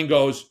 my brain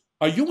goes,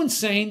 are you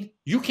insane?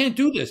 You can't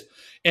do this.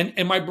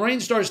 And my brain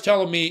starts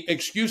telling me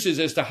excuses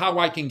as to how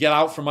I can get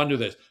out from under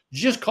this.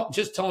 Just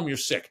tell them you're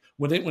sick.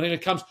 When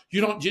it comes,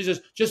 you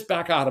just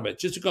back out of it.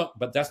 Just go.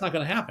 But that's not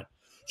going to happen.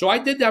 So I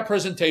did that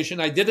presentation.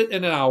 I did it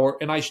in an hour,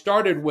 and I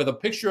started with a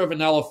picture of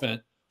an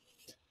elephant.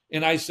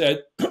 And I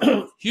said,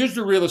 here's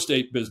the real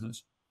estate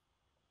business.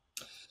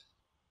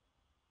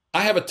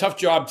 I have a tough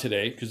job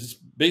today because it's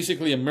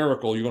basically a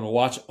miracle you're going to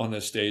watch on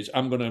this stage.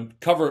 I'm going to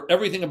cover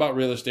everything about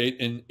real estate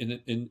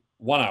in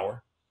 1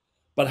 hour.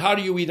 But how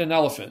do you eat an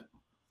elephant?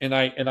 And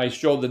I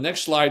showed the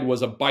next slide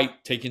was a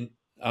bite taken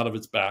out of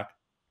its back.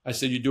 I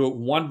said, you do it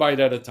 1 bite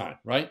at a time,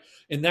 right?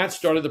 And that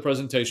started the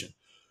presentation.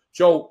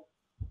 So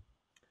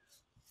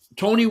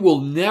Tony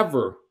will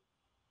never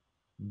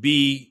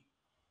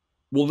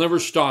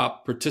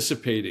stop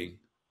participating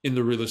in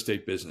the real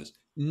estate business.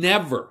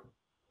 Never.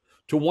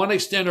 To one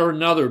extent or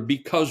another.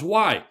 Because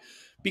why?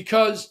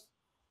 Because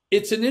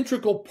it's an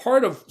integral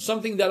part of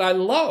something that I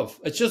love.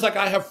 It's just like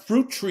I have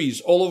fruit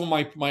trees all over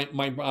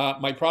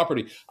my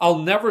property. I'll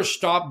never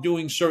stop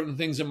doing certain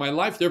things in my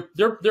life. They're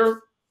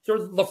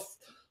the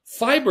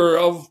fiber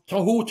of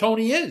who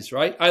Tony is,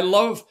 right? I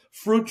love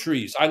fruit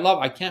trees.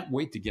 I can't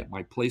wait to get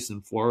my place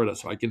in Florida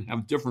so I can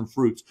have different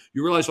fruits.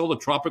 You realize all the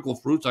tropical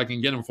fruits I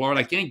can get in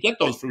Florida? I can't get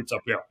those fruits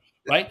up here,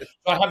 right? So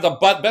I have the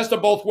best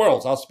of both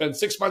worlds. I'll spend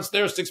 6 months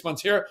there, 6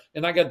 months here,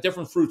 and I got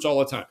different fruits all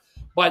the time.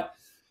 But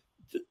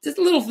this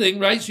little thing,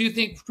 right? So you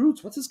think,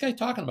 fruits, what's this guy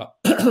talking about?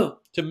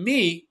 To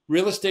me,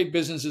 real estate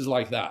business is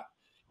like that.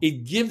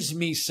 It gives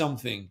me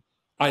something.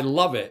 I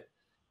love it.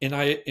 And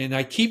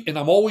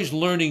I'm always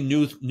learning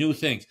new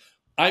things.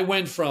 I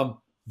went from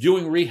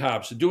doing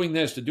rehabs to doing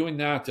this, to doing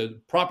that,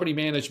 to property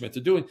management, to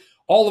doing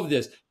all of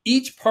this.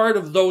 Each part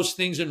of those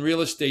things in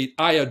real estate,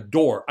 I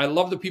adore. I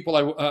love the people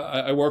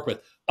I work with.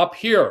 Up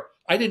here,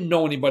 I didn't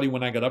know anybody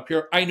when I got up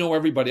here. I know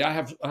everybody. I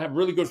have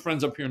really good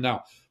friends up here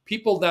now.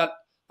 People that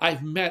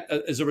I've met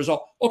as a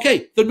result.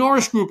 Okay, the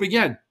Norris Group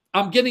again.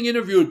 I'm getting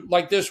interviewed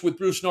like this with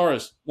Bruce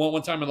Norris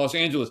one time in Los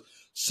Angeles.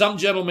 Some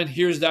gentleman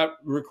hears that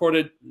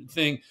recorded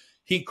thing.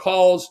 He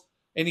calls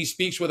and he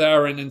speaks with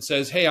Aaron and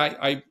says, hey,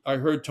 I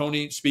heard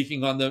Tony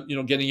speaking on the,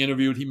 getting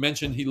interviewed. He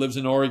mentioned he lives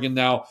in Oregon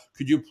now.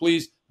 Could you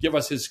please give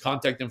us his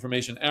contact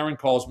information? Aaron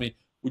calls me.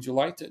 would you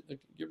like to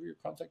give her your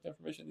contact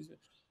information?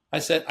 I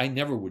said, I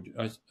never would.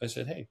 I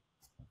said, hey,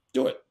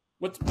 do it.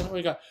 What do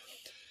we got?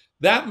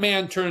 That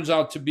man turns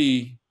out to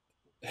be,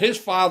 his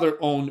father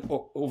owned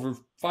over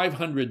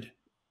 500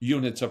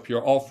 units up here,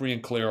 all free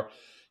and clear.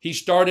 He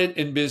started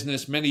in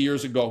business many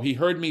years ago. He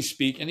heard me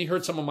speak, and he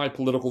heard some of my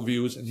political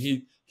views, and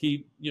he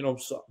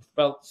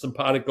felt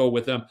simpatico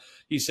with him.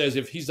 He says,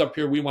 if he's up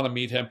here, we want to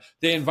meet him.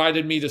 They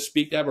invited me to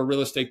speak. They have a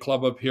real estate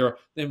club up here.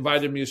 They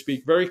invited me to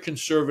speak. Very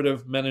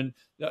conservative men, and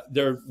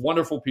they're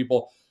wonderful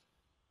people.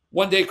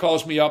 One day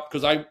calls me up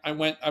because I'm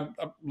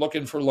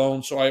looking for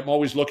loans. So I'm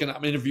always looking,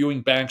 I'm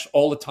interviewing banks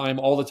all the time,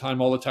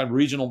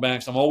 regional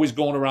banks. I'm always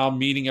going around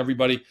meeting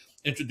everybody,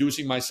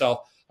 introducing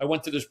myself. I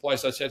went to this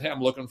place. I said, hey,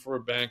 I'm looking for a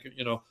bank,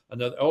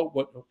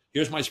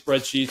 here's my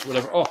spreadsheets,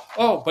 whatever.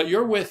 But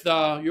you're with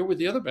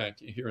the other bank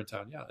here in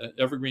town. Yeah.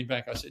 Evergreen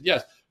Bank. I said,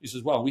 yes. He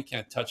says, well, we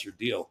can't touch your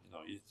deal.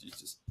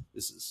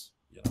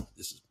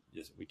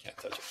 We can't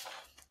touch it.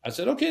 I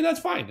said, okay,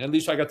 that's fine. At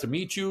least I got to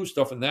meet you,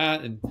 stuff and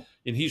that. And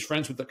he's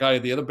friends with the guy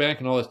at the other bank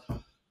and all this.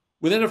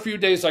 Within a few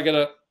days, I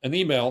got an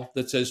email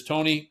that says,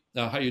 Tony,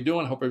 how you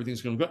doing? I hope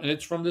everything's going to go. And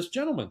it's from this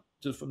gentleman,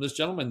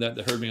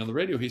 that heard me on the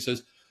radio. He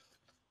says,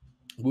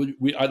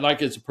 I'd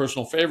like it as a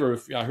personal favor.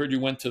 If I heard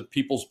you went to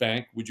People's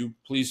Bank, would you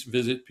please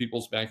visit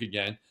People's Bank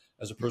again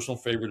as a personal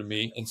favor to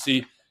me and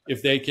see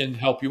if they can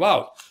help you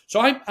out? So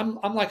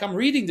I'm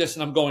reading this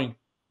and I'm going,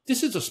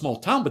 this is a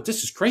small town, but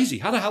this is crazy.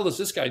 How the hell does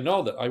this guy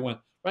know that I went,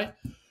 right?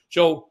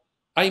 So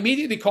I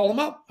immediately call him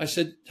up. I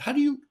said,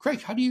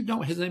 Craig, how do you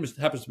know? His name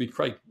happens to be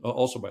Craig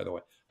also, by the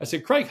way. I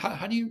said, Craig,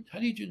 how do you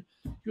do?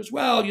 He goes,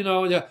 well,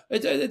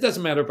 it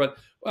doesn't matter. But,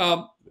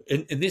 and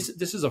this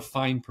is a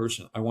fine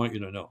person. I want you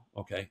to know.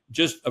 Okay.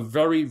 Just a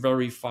very,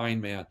 very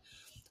fine man.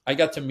 I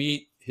got to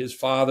meet his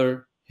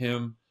father,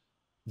 him.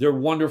 They're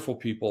wonderful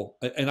people.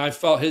 And I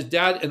felt his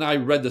dad and I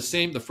read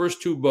the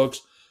first two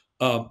books,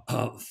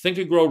 Think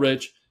and Grow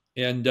Rich,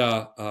 and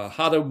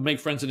How to Make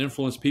Friends and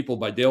Influence People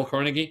by Dale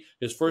Carnegie.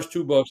 His first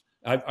two books,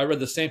 I read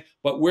the same,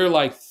 but we're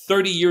like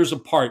 30 years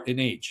apart in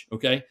age,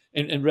 okay?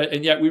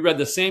 And yet we read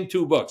the same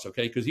two books,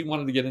 okay? Because he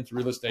wanted to get into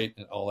real estate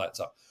and all that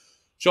stuff.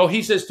 So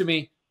he says to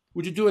me,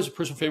 would you do us a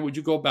personal favor? Would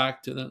you go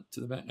back to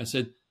the bank? I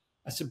said,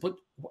 but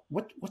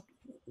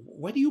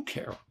why do you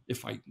care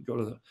if I go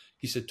to the?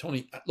 He said,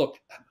 Tony, look,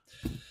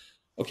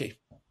 okay.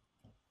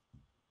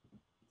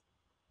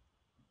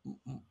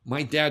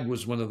 My dad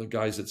was one of the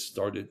guys that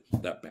started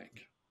that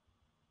bank.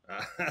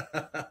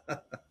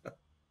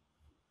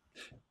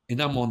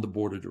 And I'm on the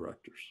board of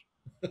directors.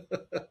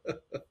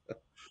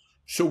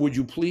 So would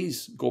you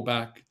please go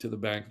back to the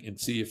bank and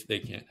see if they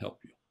can't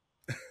help you?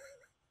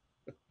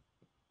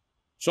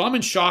 So I'm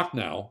in shock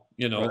now,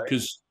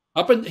 because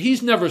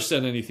he's never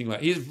said anything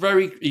like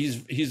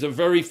he's a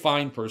very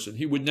fine person.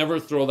 He would never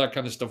throw that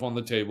kind of stuff on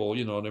the table,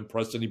 and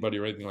impress anybody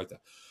or anything like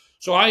that.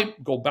 So I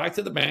go back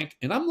to the bank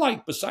and I'm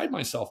like beside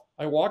myself.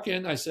 I walk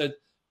in. I said,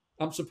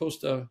 I'm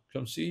supposed to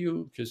come see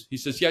you because he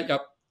says, yeah.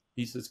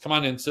 He says, come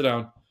on in, sit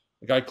down.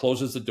 The guy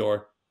closes the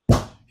door.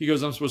 He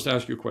goes, I'm supposed to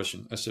ask you a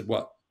question. I said,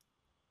 what?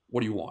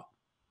 What do you want?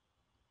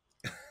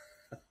 I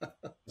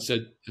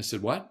said,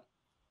 what?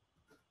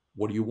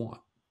 What do you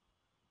want?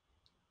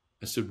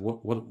 I said,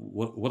 what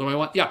do I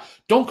want? Yeah,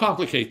 don't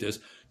complicate this.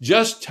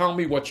 Just tell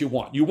me what you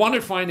want. You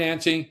wanted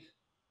financing.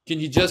 Can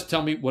you just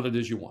tell me what it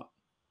is you want?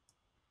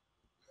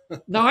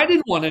 Now, I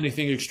didn't want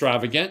anything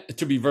extravagant,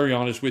 to be very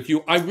honest with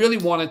you. I really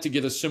wanted to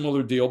get a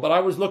similar deal, but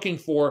I was looking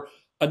for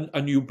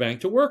a new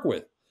bank to work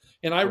with.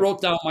 And I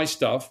wrote down my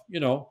stuff,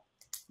 this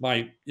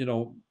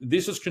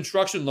is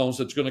construction loans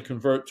that's going to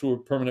convert to a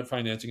permanent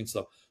financing and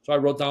stuff. So I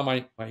wrote down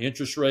my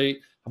interest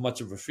rate, how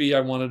much of a fee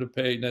I wanted to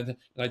pay. And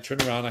I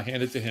turned around, I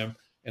handed it to him,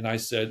 and I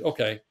said,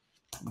 okay,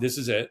 this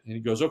is it. And he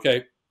goes,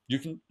 okay, you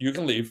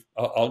can leave.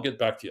 I'll get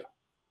back to you.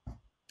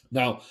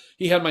 Now,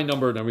 he had my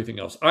number and everything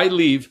else. I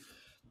leave.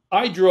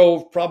 I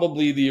drove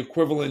probably the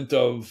equivalent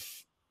of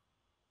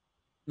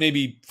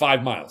maybe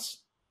 5 miles.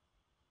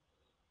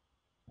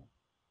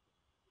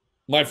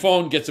 My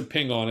phone gets a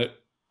ping on it,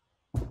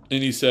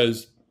 and he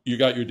says, you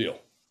got your deal.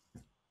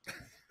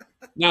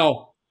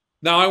 Now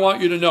I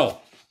want you to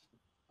know,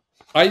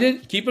 I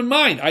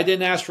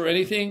didn't ask for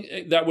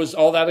anything that was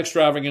all that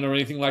extravagant or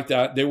anything like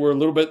that. They were a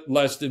little bit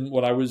less than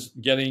what I was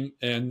getting,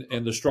 and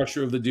the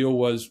structure of the deal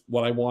was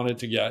what I wanted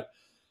to get.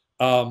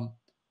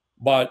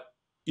 But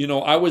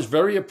I was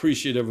very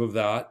appreciative of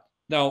that.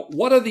 Now,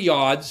 what are the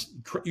odds?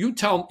 You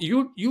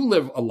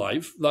live a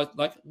life like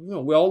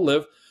we all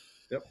live.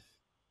 Yep.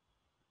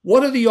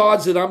 What are the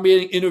odds that I'm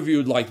being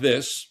interviewed like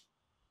this?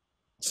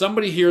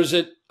 Somebody hears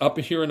it up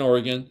here in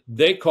Oregon.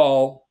 They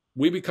call.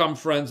 We become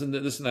friends and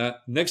this and that.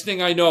 Next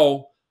thing I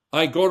know,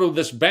 I go to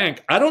this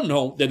bank. I don't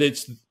know they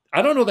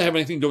have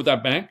anything to do with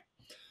that bank.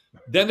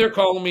 Then they're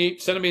calling me,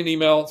 sending me an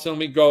email, telling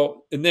me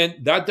go. And then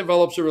that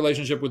develops a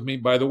relationship with me.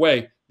 By the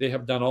way, they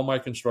have done all my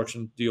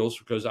construction deals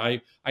because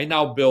I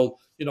now build,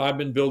 I've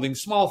been building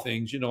small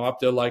things, up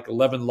to like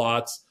 11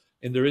 lots,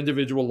 and they're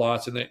individual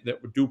lots, and they're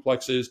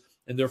duplexes,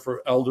 and they're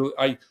for elderly.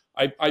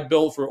 I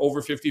build for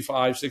over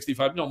 55,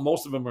 65. No,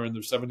 most of them are in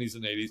their 70s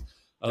and 80s.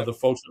 the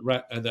folks that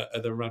rent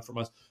that rent from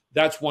us.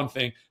 That's one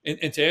thing.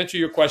 And to answer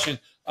your question,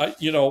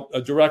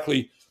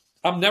 directly,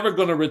 I'm never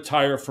going to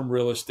retire from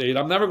real estate.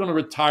 I'm never going to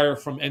retire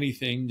from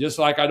anything. Just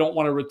like I don't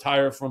want to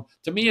retire from.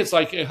 To me, it's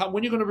like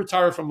when you're going to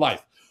retire from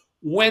life.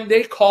 When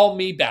they call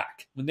me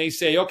back, when they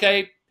say,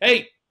 "Okay,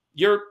 hey,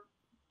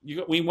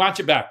 we want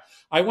you back."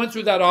 I went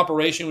through that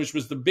operation, which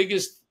was the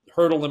biggest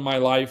hurdle in my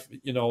life.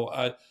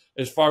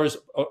 As far as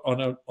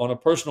on a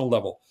personal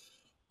level,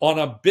 on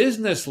a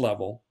business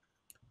level,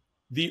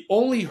 the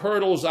only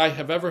hurdles I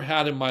have ever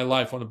had in my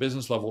life on a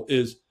business level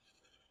is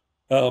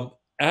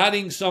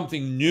adding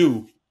something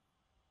new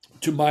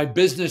to my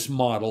business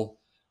model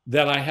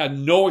that I had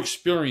no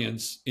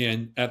experience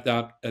in at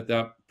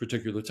that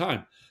particular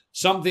time.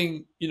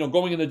 Something,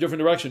 going in a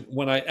different direction.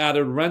 When I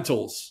added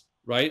rentals,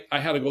 right? I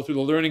had to go through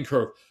the learning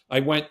curve.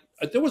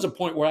 There was a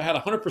point where I had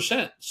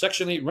 100%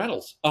 Section 8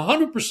 rentals,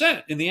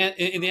 100% in the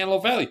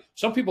Antelope Valley.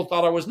 Some people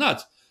thought I was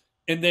nuts.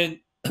 And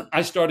then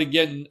I started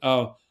getting,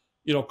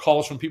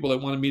 calls from people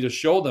that wanted me to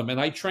show them.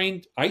 And I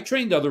trained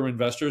other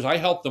investors. I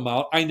helped them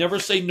out. I never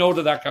say no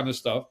to that kind of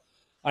stuff.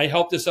 I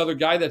helped this other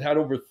guy that had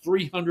over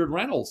 300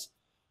 rentals,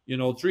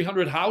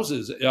 300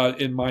 houses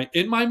in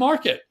my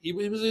market. He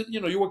was,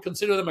 you would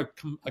consider them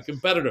a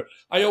competitor.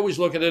 I always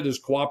look at it as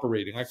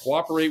cooperating. I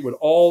cooperate with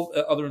all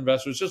other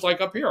investors, just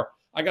like up here.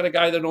 I got a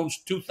guy that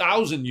owns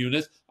 2,000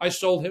 units. I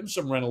sold him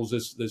some rentals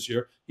this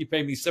year. He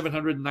paid me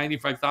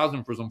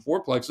 $795,000 for some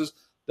fourplexes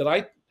that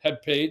I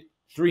had paid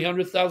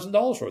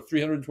 $300,000 for,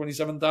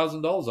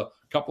 $327,000 a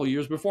couple of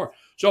years before.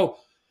 So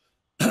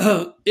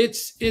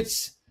this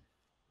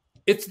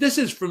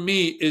is for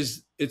me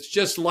it's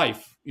just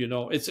life.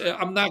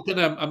 I'm not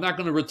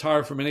gonna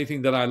retire from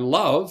anything that I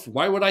love.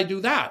 Why would I do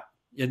that?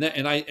 And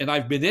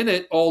I've been in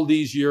it all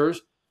these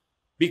years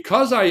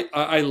because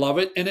I love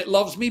it and it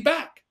loves me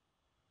back.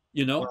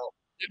 Well,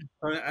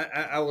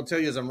 I will tell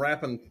you as I'm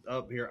wrapping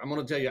up here, I'm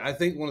going to tell you, I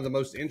think one of the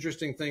most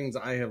interesting things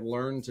I have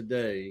learned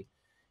today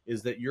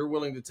is that you're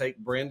willing to take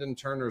Brandon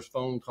Turner's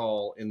phone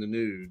call in the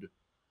nude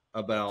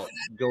about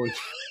going.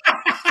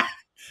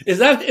 Is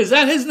that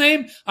his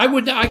name? I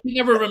can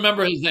never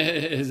remember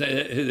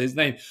his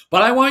name,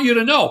 but I want you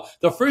to know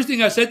the first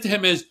thing I said to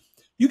him is,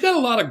 "You got a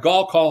lot of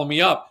gall calling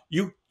me up.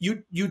 You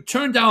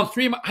turned down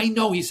 3 of my." I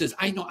know, he says.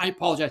 I know. I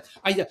apologize.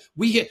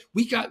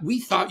 We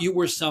thought you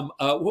were some.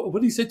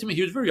 What he said to me,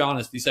 he was very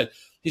honest. He said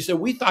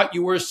we thought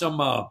you were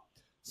some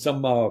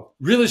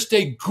real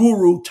estate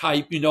guru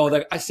type.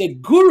 That I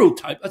said guru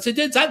type. I said,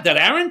 did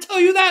Aaron tell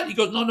you that? He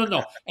goes,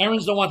 no.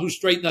 Aaron's the one who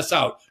straightened us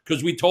out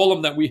because we told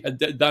him that we had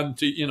done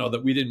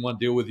that we didn't want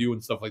to deal with you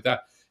and stuff like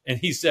that. And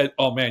he said,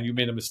 "Oh man, you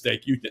made a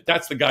mistake.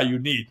 That's the guy you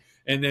need."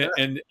 And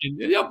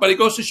but it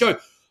goes to show you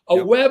a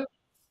web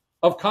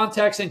of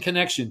contacts and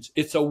connections.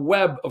 It's a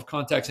web of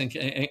contacts and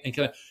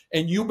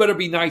you better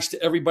be nice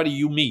to everybody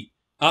you meet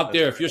out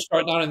there. If you're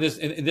starting out in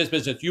this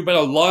business, you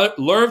better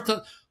learn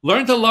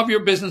to love your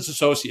business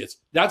associates.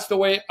 That's the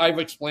way I've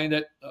explained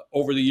it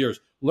over the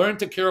years. Learn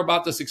to care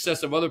about the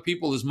success of other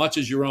people as much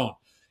as your own.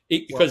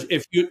 Because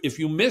if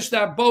you miss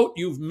that boat,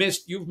 you've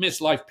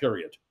missed life.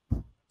 Period.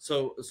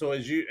 So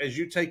as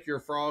you take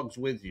your frogs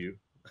with you,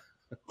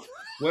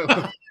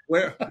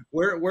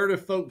 where do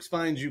folks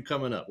find you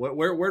coming up?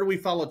 Where do we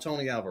follow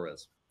Tony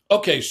Alvarez?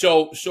 Okay,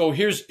 so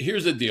here's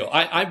the deal.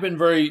 I've been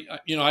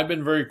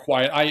very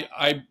quiet.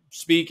 I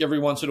speak every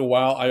once in a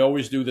while. I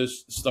always do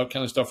this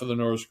kind of stuff for the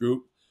Norris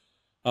Group,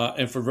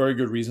 and for very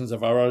good reasons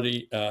I've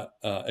already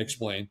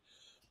explained.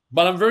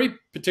 But I'm very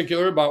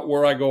particular about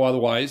where I go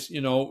otherwise,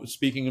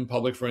 speaking in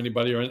public for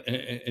anybody or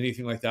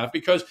anything like that,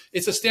 because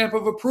it's a stamp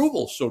of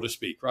approval, so to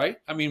speak, right?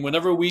 I mean,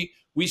 whenever we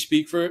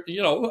speak for,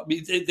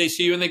 they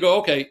see you and they go,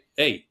 okay,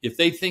 hey, if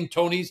they think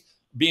Tony's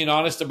being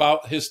honest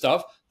about his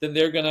stuff, then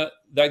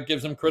that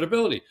gives them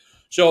credibility.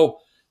 So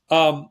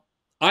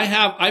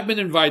I've been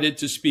invited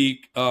to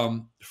speak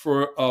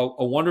for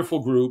a wonderful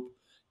group,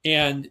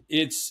 and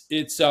it's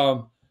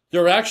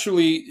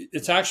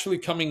actually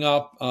coming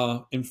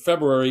up in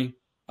February.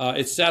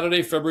 It's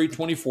Saturday, February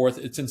 24th.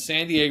 It's in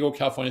San Diego,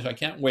 California. So I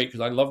can't wait because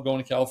I love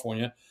going to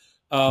California.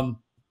 And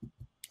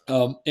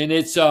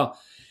it's a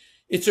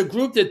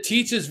group that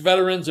teaches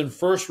veterans and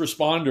first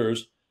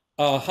responders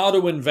how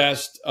to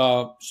invest,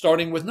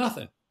 starting with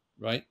nothing,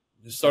 right?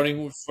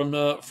 Starting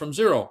from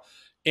zero.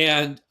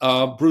 And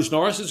Bruce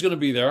Norris is going to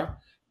be there,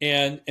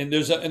 and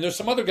there's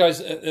some other guys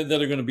that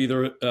are going to be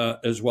there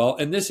as well.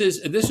 And this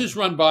is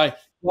run by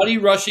Buddy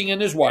Rushing and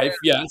his wife,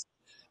 yes,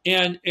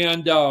 and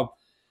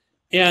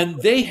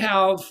they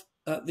have,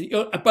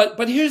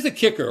 but here's the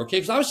kicker, okay?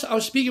 Because I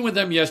was speaking with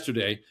them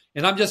yesterday,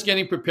 and I'm just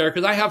getting prepared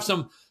because I have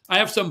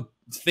some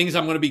things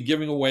I'm going to be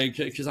giving away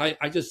because I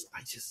just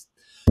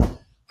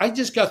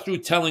got through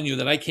telling you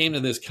that I came to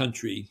this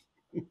country,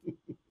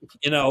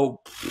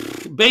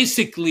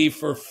 basically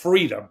for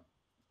freedom,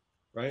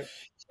 right?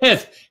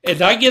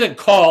 And I get a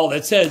call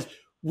that says,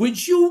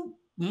 "Would you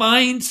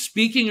mind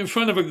speaking in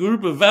front of a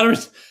group of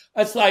veterans?"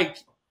 That's like.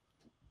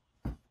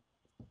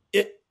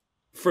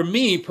 For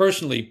me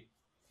personally,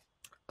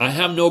 I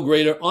have no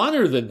greater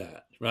honor than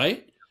that,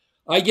 right?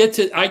 I get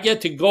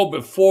to go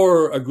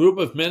before a group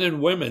of men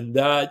and women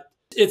that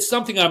it's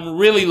something I'm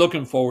really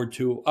looking forward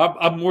to.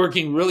 I'm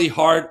working really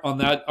hard on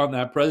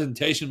that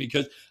presentation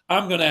because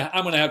I'm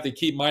gonna have to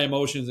keep my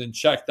emotions in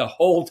check the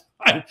whole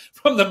time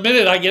from the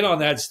minute I get on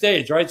that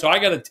stage, right? So I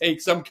got to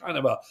take some kind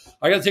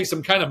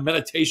of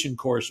meditation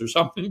course or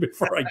something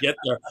before I get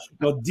there,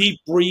 deep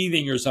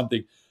breathing or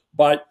something.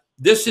 But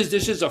this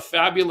is a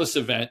fabulous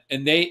event,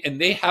 and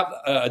they have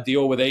a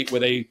deal where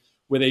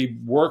they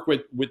work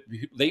with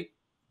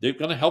they're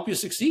going to help you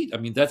succeed. I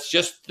mean, that's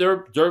just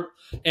their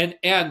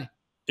and.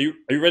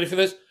 Are you ready for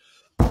this?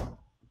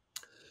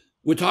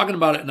 We're talking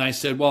about it, and I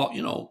said, well,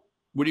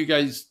 what do you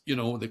guys,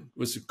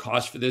 what's the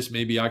cost for this?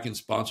 Maybe I can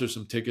sponsor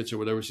some tickets or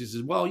whatever. She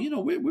says, well,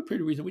 we're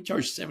pretty reasonable. We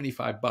charge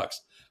 $75.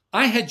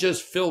 I had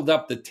just filled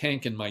up the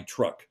tank in my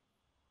truck,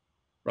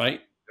 right?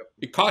 Yep.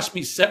 It cost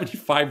me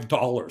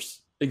 $75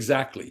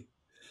 exactly.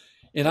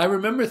 And I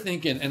remember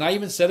thinking, and I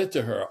even said it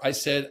to her, I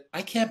said,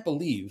 I can't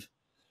believe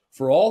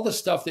for all the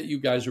stuff that you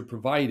guys are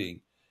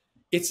providing,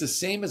 it's the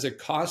same as a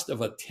cost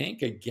of a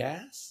tank of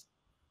gas.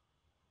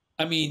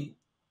 I mean,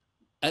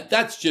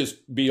 that's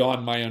just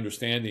beyond my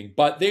understanding.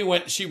 But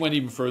she went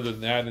even further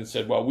than that and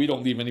said, well, we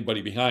don't leave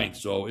anybody behind.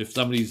 So if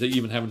somebody's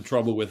even having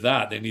trouble with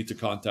that, they need to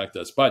contact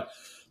us. But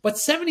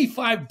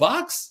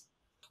 $75?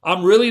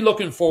 I'm really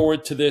looking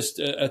forward to this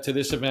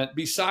event.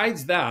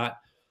 Besides that,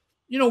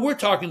 we're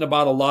talking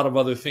about a lot of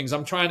other things.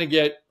 I'm trying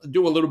to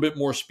do a little bit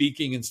more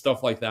speaking and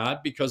stuff like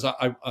that because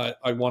I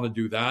want to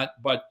do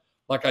that. But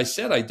like I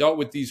said, I dealt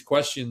with these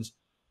questions.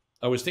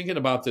 I was thinking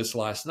about this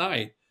last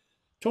night.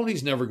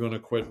 Tony's never going to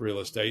quit real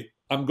estate.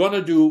 I'm going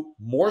to do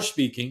more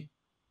speaking.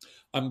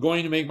 I'm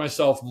going to make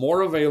myself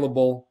more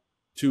available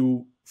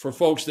for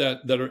folks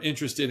that are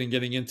interested in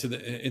getting into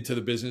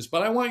the business.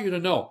 But I want you to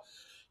know,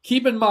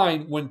 keep in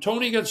mind, when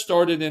Tony got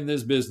started in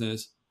this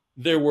business,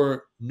 there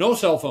were no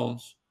cell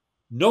phones,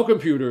 no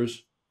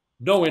computers,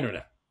 no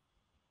internet.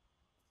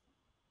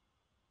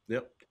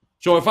 Yep.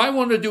 So if I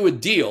wanted to do a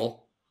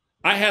deal,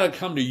 I had to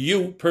come to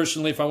you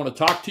personally if I want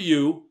to talk to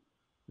you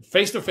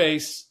face to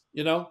face,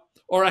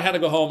 or I had to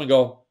go home and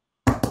go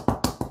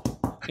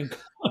and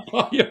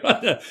call you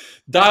on the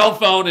dial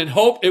phone and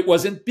hope it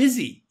wasn't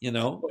busy,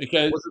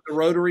 because was it the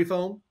rotary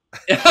phone?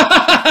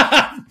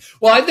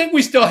 Well, I think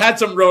we still had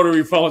some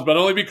rotary phones, but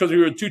only because we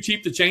were too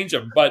cheap to change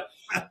them. But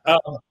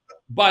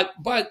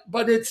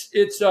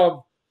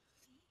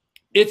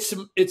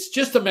it's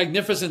just a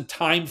magnificent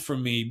time for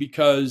me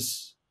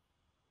because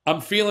I'm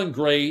feeling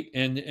great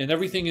and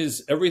everything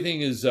is.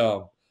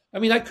 I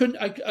mean, I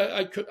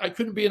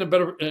couldn't be in a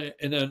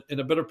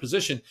better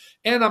position,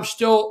 and I'm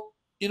still,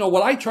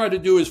 what I try to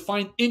do is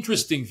find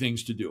interesting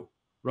things to do,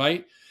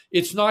 right?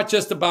 It's not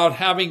just about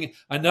having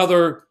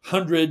another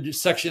 100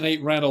 Section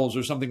 8 rentals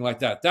or something like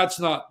that. That's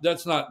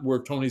not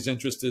where Tony's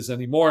interest is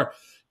anymore.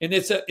 And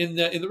it's in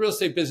the real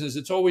estate business.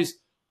 It's always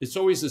a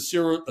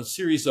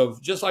series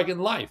of, just like in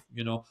life,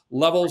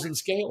 levels and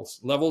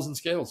scales,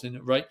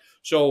 right?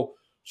 So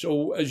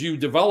as you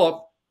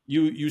develop,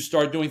 you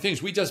start doing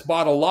things. We just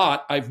bought a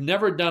lot. I've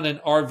never done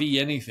an RV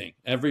anything,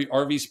 every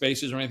RV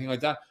spaces or anything like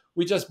that.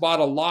 We just bought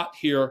a lot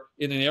here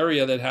in an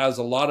area that has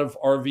a lot of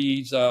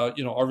RVs,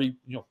 RV,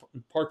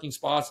 parking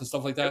spots and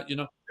stuff like that,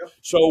 Yep.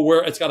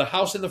 So it's got a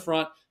house in the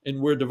front,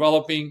 and we're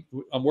developing.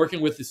 I'm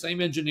working with the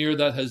same engineer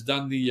that has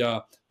done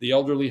the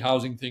elderly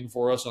housing thing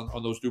for us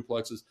on those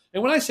duplexes.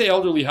 And when I say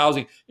elderly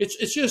housing,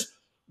 it's just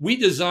we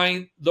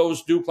designed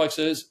those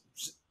duplexes,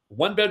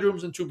 1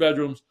 bedrooms and 2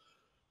 bedrooms,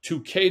 to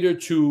cater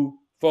to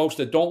folks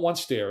that don't want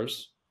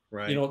stairs.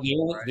 Right. They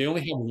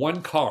only have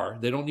 1 car.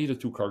 They don't need a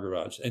 2-car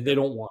garage, and they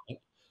don't want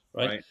it.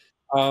 Right.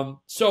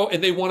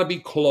 And they want to be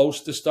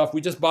close to stuff.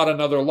 We just bought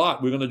another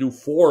lot. We're going to do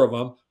 4 of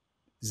them.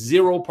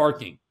 0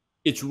 parking.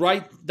 It's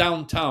right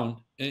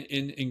downtown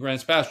in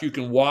Grants Pass. You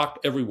can walk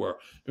everywhere.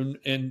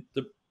 And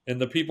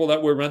the people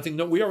that we're renting,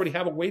 we already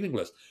have a waiting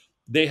list.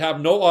 They have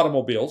no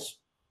automobiles.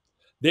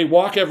 They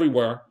walk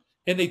everywhere.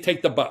 And they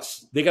take the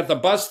bus. They got the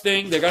bus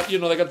thing. They got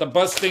the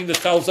bus thing that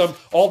tells them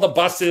all the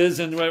buses.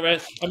 And I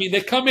mean,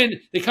 they come in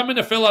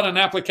to fill out an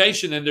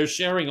application, and they're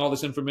sharing all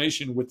this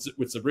information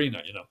with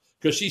Sabrina,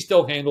 because she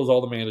still handles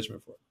all the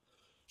management for it.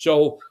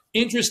 So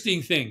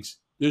interesting things.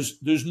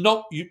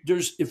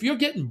 If you're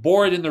getting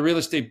bored in the real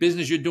estate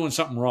business, you're doing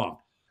something wrong.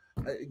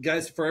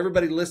 Guys, for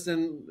everybody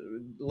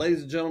listening,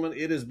 ladies and gentlemen,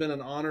 it has been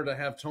an honor to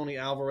have Tony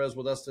Alvarez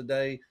with us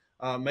today.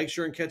 Make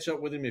sure and catch up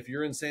with him. If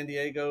you're in San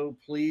Diego,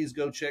 please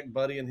go check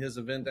Buddy and his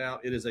event out.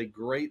 It is a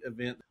great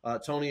event.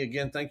 Tony,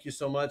 again, thank you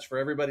so much. For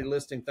everybody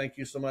listening, thank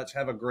you so much.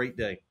 Have a great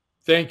day.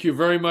 Thank you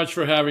very much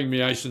for having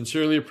me. I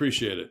sincerely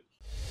appreciate it.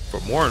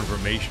 For more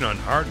information on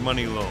hard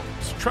money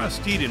loans,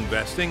 trust deed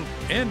investing,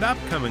 and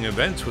upcoming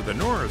events with the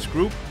Norris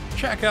Group,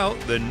 check out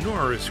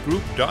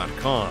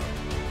thenorrisgroup.com.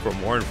 For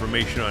more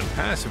information on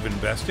passive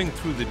investing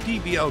through the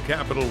DBL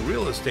Capital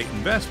Real Estate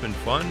Investment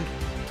Fund,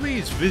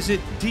 please visit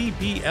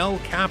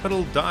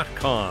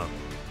dblcapital.com.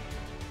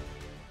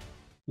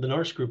 The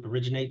Norris Group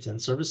originates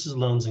and services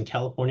loans in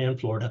California and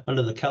Florida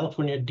under the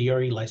California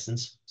DRE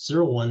license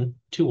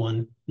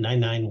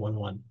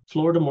 01219911,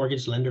 Florida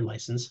Mortgage Lender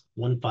license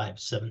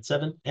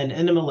 1577, and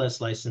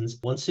NMLS license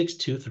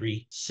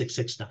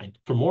 1623669.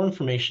 For more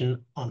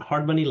information on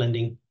hard money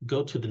lending,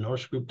 go to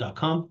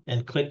thenorrisgroup.com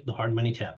and click the hard money tab.